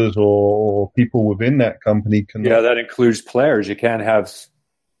investors or people within that company can. Yeah, that includes players. You can't have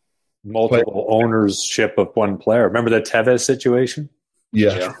multiple ownership of one player. Remember the Tevez situation?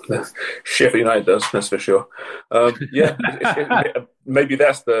 Yeah. Sheffield United does, that's for sure. Maybe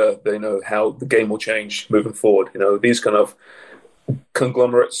that's the how the game will change moving forward. These kind of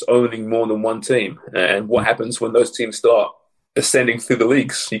conglomerates owning more than one team, and what happens when those teams start ascending through the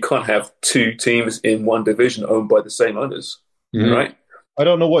leagues. You can't have 2 teams in one division owned by the same owners, right? I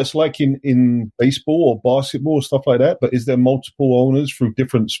don't know what it's like in baseball or basketball or stuff like that, but is there multiple owners through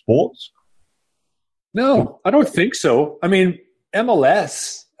different sports? No, I don't think so. I mean,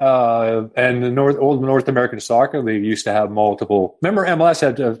 MLS and the old North American Soccer League used to have multiple. Remember, MLS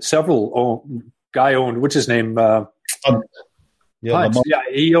had several guy-owned, what's his name?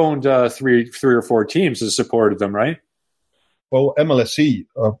 He owned 3 or 4 teams that supported them, right? Well, MLSE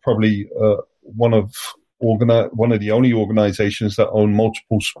are probably one of the only organizations that own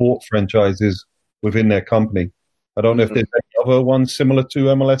multiple sport franchises within their company. I don't know if there's any other ones similar to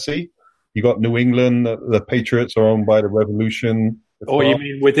MLSE. You got New England, the Patriots are owned by the Revolution. You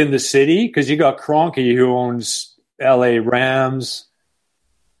mean within the city? Because you got Kroenke, who owns LA Rams,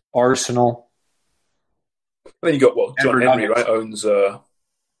 Arsenal. Then you got John Henry, right? Owns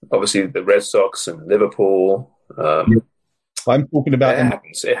obviously the Red Sox and Liverpool. I'm talking about it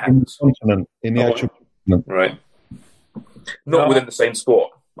happens. In the continent, in the actual continent. Right. Not within the same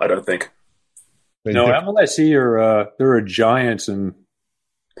sport, I don't think. No, MLSE they're a giant, and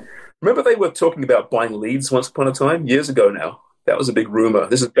remember they were talking about buying Leeds once upon a time, years ago now. That was a big rumor.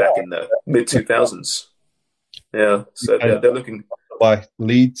 This is back in the mid-2000s. Yeah, so they're looking by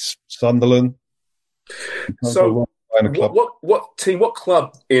Leeds, Sunderland. So, what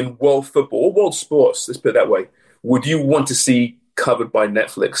club in world football or world sports, let's put it that way, would you want to see covered by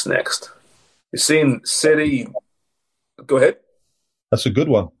Netflix next? You're seeing City. Go ahead. That's a good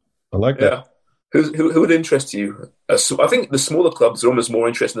one. I like that. Who would interest you? I think the smaller clubs are almost more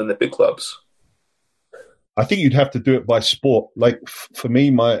interesting than the big clubs. I think you'd have to do it by sport. Like for me,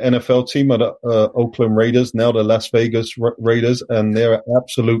 my NFL team are the Oakland Raiders, now the Las Vegas Raiders, and they're an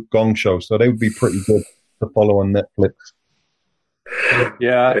absolute gong show. So they would be pretty good to follow on Netflix.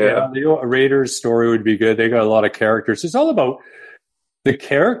 Yeah. The Raiders story would be good. They got a lot of characters. It's all about the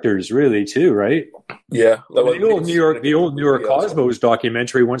characters, really, too, right? Yeah. The old New York Cosmos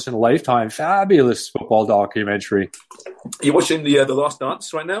documentary, once in a lifetime, fabulous football documentary. You watching the Last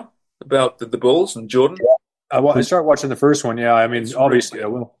Dance right now about the Bulls and Jordan? I started watching the first one. Yeah, I mean, obviously I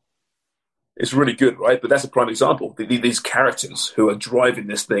will. It's really good, right? But that's a prime example. These characters who are driving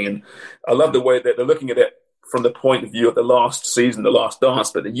this thing, and I love the way that they're looking at it from the point of view of the last season, the Last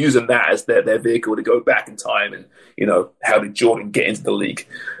Dance, but they're using that as their vehicle to go back in time and, how did Jordan get into the league?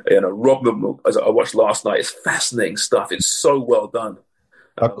 Rodman, as I watched last night, it's fascinating stuff. It's so well done.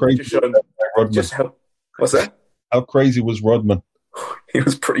 How crazy Rodman? What's that? How crazy was Rodman? He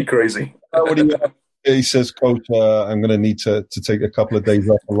was pretty crazy. He says, Coach, I'm going to need to take a couple of days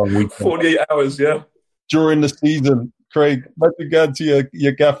off a long weekend. 48 hours, yeah. During the season, Craig, imagine going to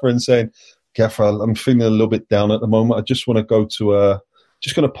your gaffer and saying, Gaffer, I'm feeling a little bit down at the moment. I just want to go to,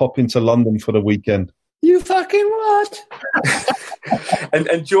 just going to pop into London for the weekend. You fucking what?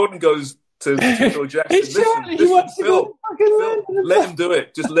 and Jordan goes to Phil Jackson. Listen, Phil, let him do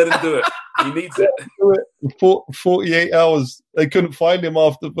it. Just let him do it. He needs it. 48 hours. They couldn't find him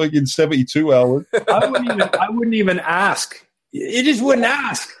after fucking 72 hours. I wouldn't even ask. You just wouldn't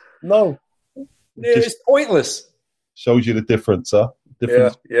ask. No. It's pointless. Shows you the difference, huh?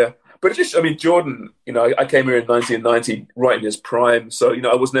 Yeah. But Jordan, I came here in 1990, right in his prime. So,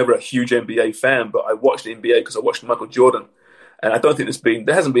 I was never a huge NBA fan, but I watched the NBA because I watched Michael Jordan. And I don't think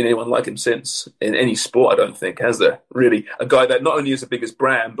there hasn't been anyone like him since in any sport, I don't think, has there? Really, a guy that not only is the biggest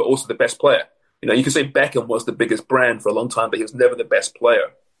brand, but also the best player. You can say Beckham was the biggest brand for a long time, but he was never the best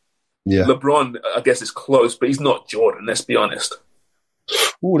player. Yeah. LeBron, I guess, is close, but he's not Jordan, let's be honest.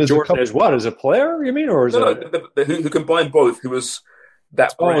 Ooh, Jordan is what? As a player, you mean? Or who combined both, who was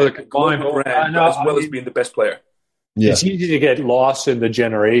that brand, global brand, as well as being the best player. Yeah. It's easy to get lost in the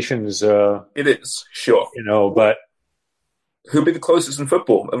generations. It is, sure. But who'd be the closest in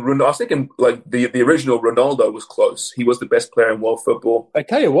football? I was thinking like the original Ronaldo was close. He was the best player in world football. I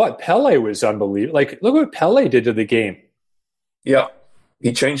tell you what, Pele was unbelievable. Like, look what Pele did to the game. Yeah,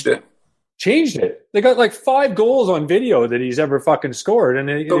 he changed it. They got like 5 goals on video that he's ever fucking scored.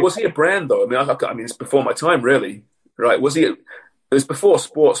 But was he a brand though? I mean, it's before my time, really. Right? Was he? It was before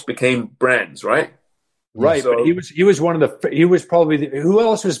sports became brands, right? Right. So, but he was one of he was probably who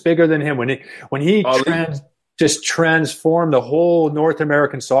else was bigger than him when he just transformed the whole North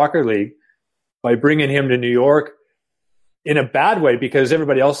American Soccer League by bringing him to New York in a bad way, because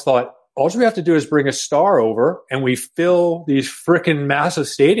everybody else thought all we have to do is bring a star over and we fill these freaking massive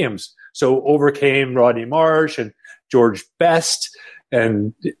stadiums. So over came Rodney Marsh and George Best,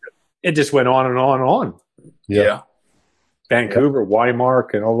 and it just went on and on and on. Yeah. Vancouver,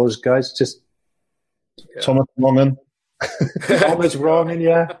 Weimark, and all those guys. Just Thomas Rongen. Thomas Rongen,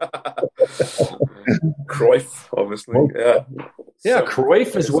 yeah. Cruyff, obviously. Yeah,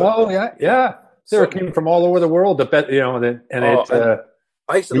 Cruyff as well. Yeah. They came from all over the world. I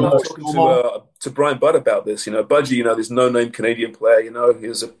used to love talking to Brian Budd about this. Budgie, this no-name Canadian player. He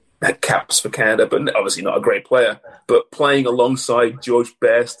was had caps for Canada, but obviously not a great player. But playing alongside George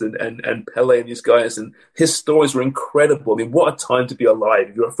Best and Pele and these guys, and his stories were incredible. I mean, what a time to be alive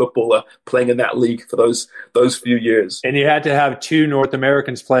if you're a footballer playing in that league for those few years. And you had to have 2 North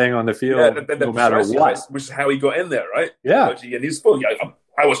Americans playing on the field, no matter what. Which is how he got in there, right? Yeah. Budgie, and he's full.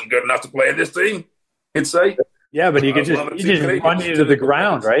 I wasn't good enough to play in this team, he'd say. Yeah, but he just run you to the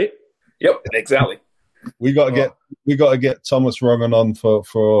ground, right? Yep, exactly. We got to get Thomas Rongen on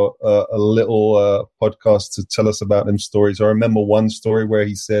for a little podcast to tell us about them stories. I remember one story where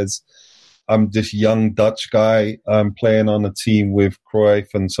he says, "I'm this young Dutch guy. I'm playing on a team with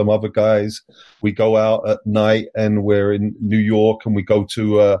Cruyff and some other guys. We go out at night and we're in New York and we go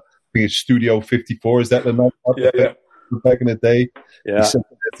to Studio 54. Is that the night? Yeah. Back in the day, yeah. He said,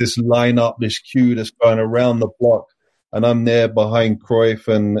 there's this lineup, this queue that's going around the block, and I'm there behind Cruyff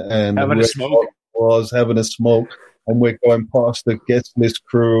and having a smoke. Was having a smoke, and we're going past the guest list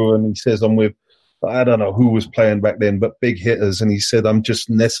crew, and he says I'm with, I don't know who was playing back then, but big hitters, and he said I'm just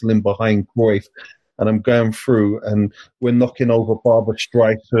nestling behind Cruyff, and I'm going through, and we're knocking over Barbara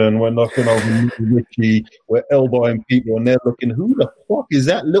Streisand, we're knocking over Richie, we're elbowing people, and they're looking, who the fuck is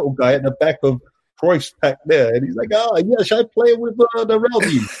that little guy at the back of Cruyff's pack there? And he's like, yes, I play with the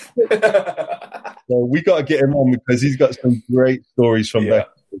Rowdies. So we got to get him on because he's got some great stories from back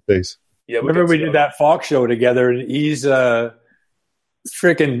in the days. Yeah, remember we did that Fox show together, and he's we do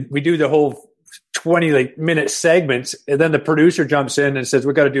the whole 20-minute segments, and then the producer jumps in and says,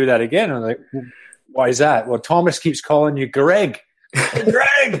 we got to do that again. And I'm like, why is that? Well, Thomas keeps calling you Greg.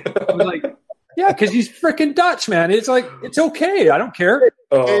 Greg! I was like, yeah, because he's freaking Dutch, man. It's like, it's okay. I don't care.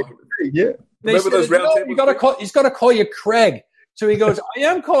 Yeah. Remember those round tables? He's got to call you Craig. So he goes, I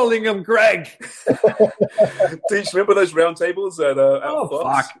am calling him Greg. Teach, remember those round tables at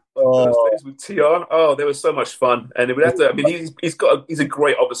Fox? Fuck. Those days with Tion? Oh, they were so much fun. And it would have to, I mean, he's a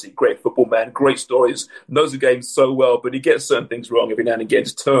great, obviously, great football man, great stories, knows the game so well, but he gets certain things wrong every now and again,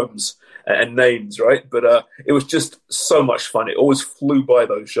 terms and names, right? But it was just so much fun. It always flew by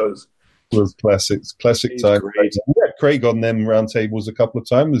those shows. It was classic time. We had Craig on them round tables a couple of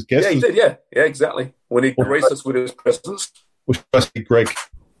times as guests. Yeah, he did, yeah, exactly. When he graced us with his presence. Greg.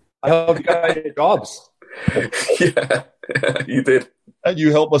 I hope you guys get jobs. Yeah, you did. And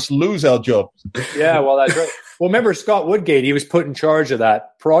you help us lose our jobs. Yeah, well, that's right. Well, remember Scott Woodgate, he was put in charge of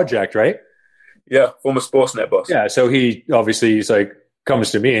that project, right? Yeah, former Sportsnet boss. Yeah, so he's like,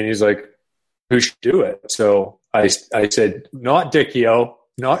 comes to me and he's like, who should do it? So I said, not Dicchio,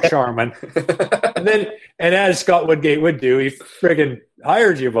 not Sharman. and as Scott Woodgate would do, he friggin'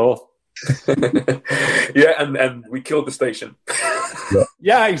 hired you both. Yeah, and we killed the station.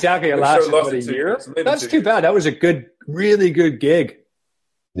 Yeah, exactly. It lasted about a year. That's too bad. That was a really good gig.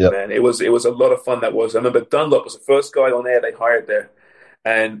 Yeah, man, it was a lot of fun. That was. I remember Dunlop was the first guy on air they hired there,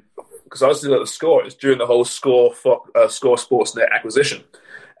 and because I was doing the score, it was during the whole score Sportsnet acquisition,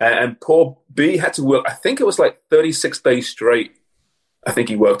 and poor B had to work. I think it was like 36 days straight. I think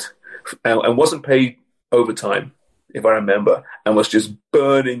he worked and wasn't paid overtime, if I remember, and was just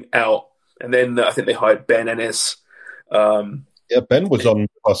burning out. And then I think they hired Ben Ennis. Ben was on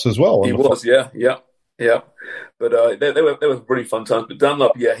us as well. He was, yeah. But they were really fun times. But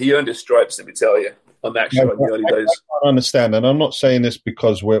Dunlop, yeah, he earned his stripes, let me tell you, on that show in the early days. I understand, and I'm not saying this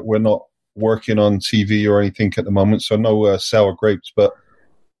because we're not working on TV or anything at the moment, so no sour grapes, but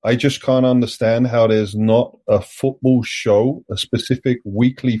I just can't understand how there's not a football show, a specific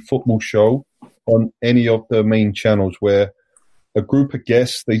weekly football show on any of the main channels where a group of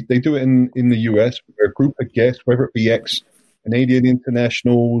guests, they do it in the US, where a group of guests, whether it be ex-Canadian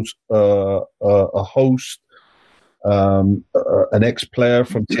internationals, a host, an ex-player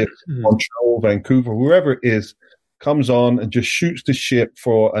from Montreal, Vancouver, whoever it is, comes on and just shoots the shit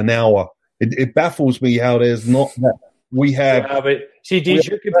for an hour. It baffles me how there's not that. We have... Yeah, but see, Deej,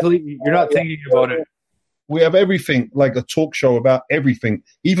 you're not thinking about it. We have everything, like a talk show about everything.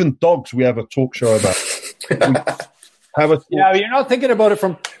 Even dogs, we have a talk show about. But you're not thinking about it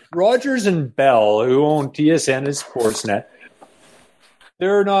from Rogers and Bell, who own TSN and Sportsnet.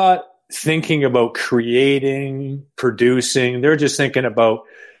 They're not thinking about creating, producing. They're just thinking about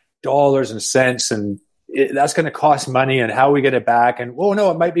dollars and cents, and that's going to cost money and how we get it back. And,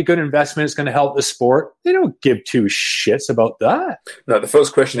 it might be good investment. It's going to help the sport. They don't give two shits about that. No, the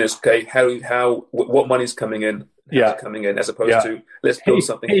first question is, okay, what money's coming in? Coming in as opposed to let's build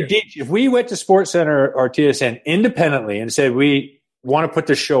something. Hey, Deej, if we went to SportsCenter or TSN independently and said we want to put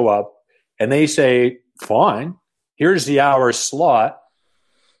the show up, and they say, fine, here's the hour slot,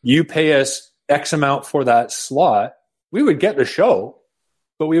 you pay us X amount for that slot, we would get the show,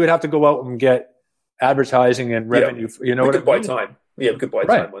 but we would have to go out and get advertising and revenue. You know what I mean? Buy time. Yeah, we could buy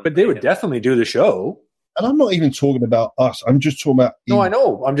time. But they would definitely do the show. And I'm not even talking about us. I'm just talking about... No, I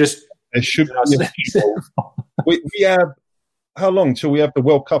know. I'm just... There should be we have... How long till we have the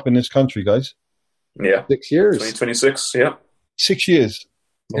World Cup in this country, guys? Yeah. 6 years. 2026, yeah. 6 years.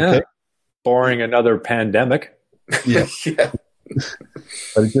 Okay. Yeah. Barring another pandemic. Yeah. Yeah.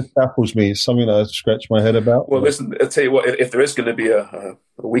 But it just baffles me. It's something that I scratch my head about. Well, listen, I'll tell you what, if there is going to be a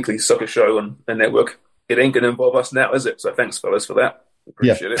weekly soccer show on the network, it ain't going to involve us now, is it? So thanks, fellas, for that.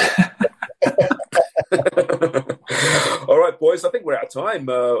 Appreciate it. All right, boys, I think we're out of time.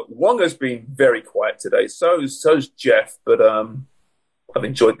 Wonga's been very quiet today. So's Jeff, but I've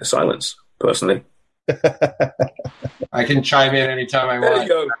enjoyed the silence, personally. I can chime in anytime I want. There you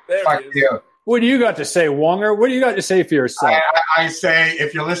go. There Fuck it is. you. What do you got to say, Wonger? What do you got to say for yourself? I say,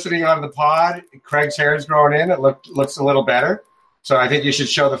 if you're listening on the pod, Craig's hair is growing in. It looks a little better. So I think you should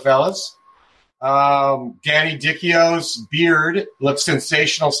show the fellas. Danny Dichio's beard looks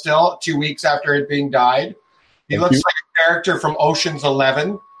sensational still 2 weeks after it being dyed. He looks like a character from Ocean's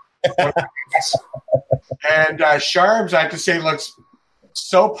 11. And Sharms, I have to say, looks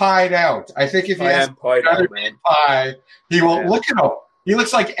so pied out. I think if he has another big pie, he will look at him. He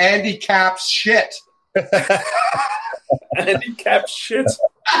looks like Andy Capp's shit. Andy Capp's shit.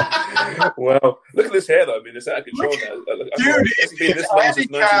 Wow. Look at this hair, though. I mean, it's out of control now. Dude, it's been this long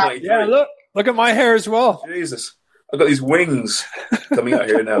since 1993. Yeah, look at my hair as well. Jesus. I've got these wings coming out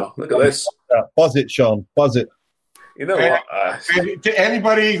here now. Look at this. Buzz it, Sean. Buzz it. You know what? And to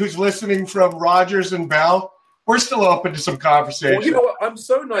anybody who's listening from Rogers and Bell, we're still open to some conversation. Well, you know what? I'm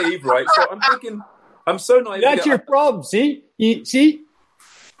so naive, right? So I'm so naive. That's your problem. See? See?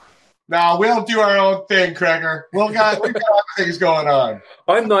 No, we'll do our own thing, Kreger. We've got other things going on.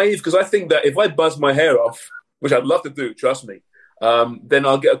 I'm naive because I think that if I buzz my hair off, which I'd love to do, trust me, then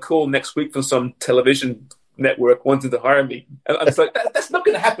I'll get a call next week from some television network wanting to hire me. And I'm just like, that's not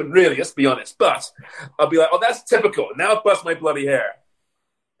going to happen, really, let's be honest. But I'll be like, oh, that's typical. Now I've buzzed my bloody hair.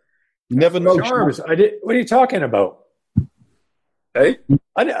 You never know. What are you talking about? Hey?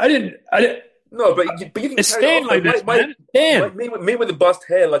 I didn't. No, but you can it's staying like this, man. Like me with the bust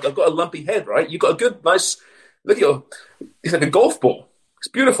hair, like I've got a lumpy head, right? You've got a good, nice, look at your, it's like a golf ball. It's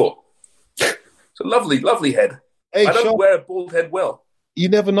beautiful. It's a lovely, lovely head. Hey, I don't Sean, wear a bald head well. You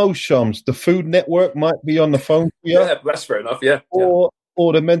never know, Shums. The Food Network might be on the phone for you. Yeah, that's fair enough, yeah. Or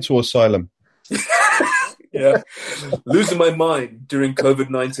the mental asylum. Yeah. Losing my mind during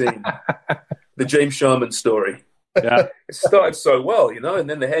COVID-19. The James Sharman story. Yeah. It started so well, you know, and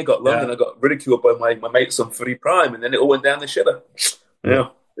then the hair got long and I got ridiculed by my mates on Footy Prime, and then it all went down the shitter.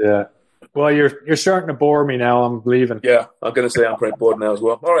 Yeah. Yeah. Well, you're starting to bore me now. I'm leaving. Yeah, I'm going to say I'm pretty bored now as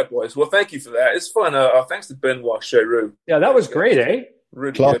well. All right, boys. Well, thank you for that. It's fun. Thanks to Benoit Cheyrou. Yeah, that was great, eh?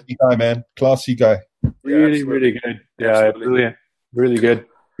 Really Classy good. guy, man. Classy guy. Really good. Yeah, Absolutely. brilliant. Really good.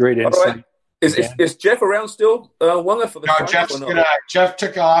 Great insight. All right. Is Jeff around still, Wonger, for the No, Jeff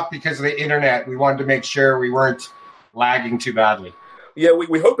took off because of the internet. We wanted to make sure we weren't lagging too badly. Yeah,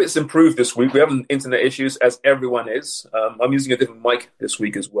 we hope it's improved this week. We have internet issues, as everyone is. I'm using a different mic this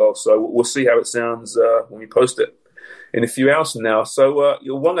week as well, so we'll see how it sounds when we post it in a few hours from now. So,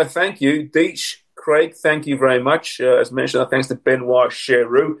 Wonger, thank you. Deech, Craig, thank you very much. As mentioned, thanks to Benoit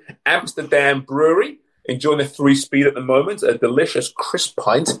Cheyrou, Amsterdam Brewery, enjoying the 3-speed at the moment, a delicious crisp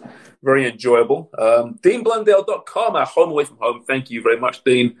pint, very enjoyable. DeanBlundell.com, our home away from home. Thank you very much,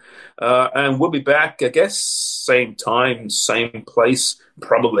 Dean. And we'll be back, I guess, same time, same place,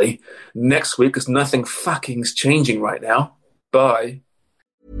 probably next week, because nothing fucking's changing right now. Bye.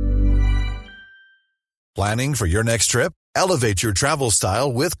 Planning for your next trip? Elevate your travel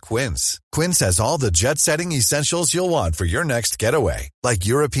style with Quince. Quince has all the jet-setting essentials you'll want for your next getaway, like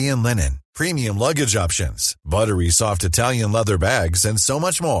European linen, premium luggage options, buttery soft Italian leather bags, and so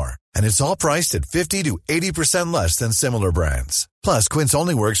much more. And it's all priced at 50 to 80% less than similar brands. Plus, Quince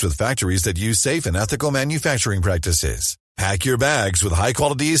only works with factories that use safe and ethical manufacturing practices. Pack your bags with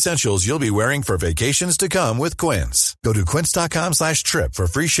high-quality essentials you'll be wearing for vacations to come with Quince. Go to quince.com/trip for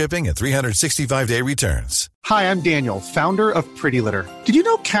free shipping and 365-day returns. Hi, I'm Daniel, founder of Pretty Litter. Did you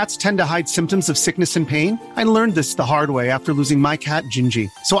know cats tend to hide symptoms of sickness and pain? I learned this the hard way after losing my cat,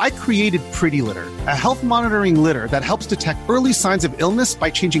 Gingy. So I created Pretty Litter, a health monitoring litter that helps detect early signs of illness by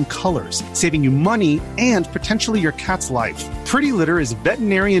changing colors, saving you money and potentially your cat's life. Pretty Litter is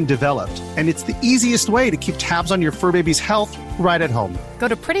veterinarian developed, and it's the easiest way to keep tabs on your fur baby's health right at home. Go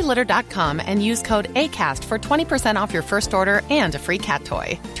to prettylitter.com and use code ACAST for 20% off your first order and a free cat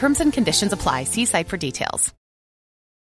toy. Terms and conditions apply. See site for details.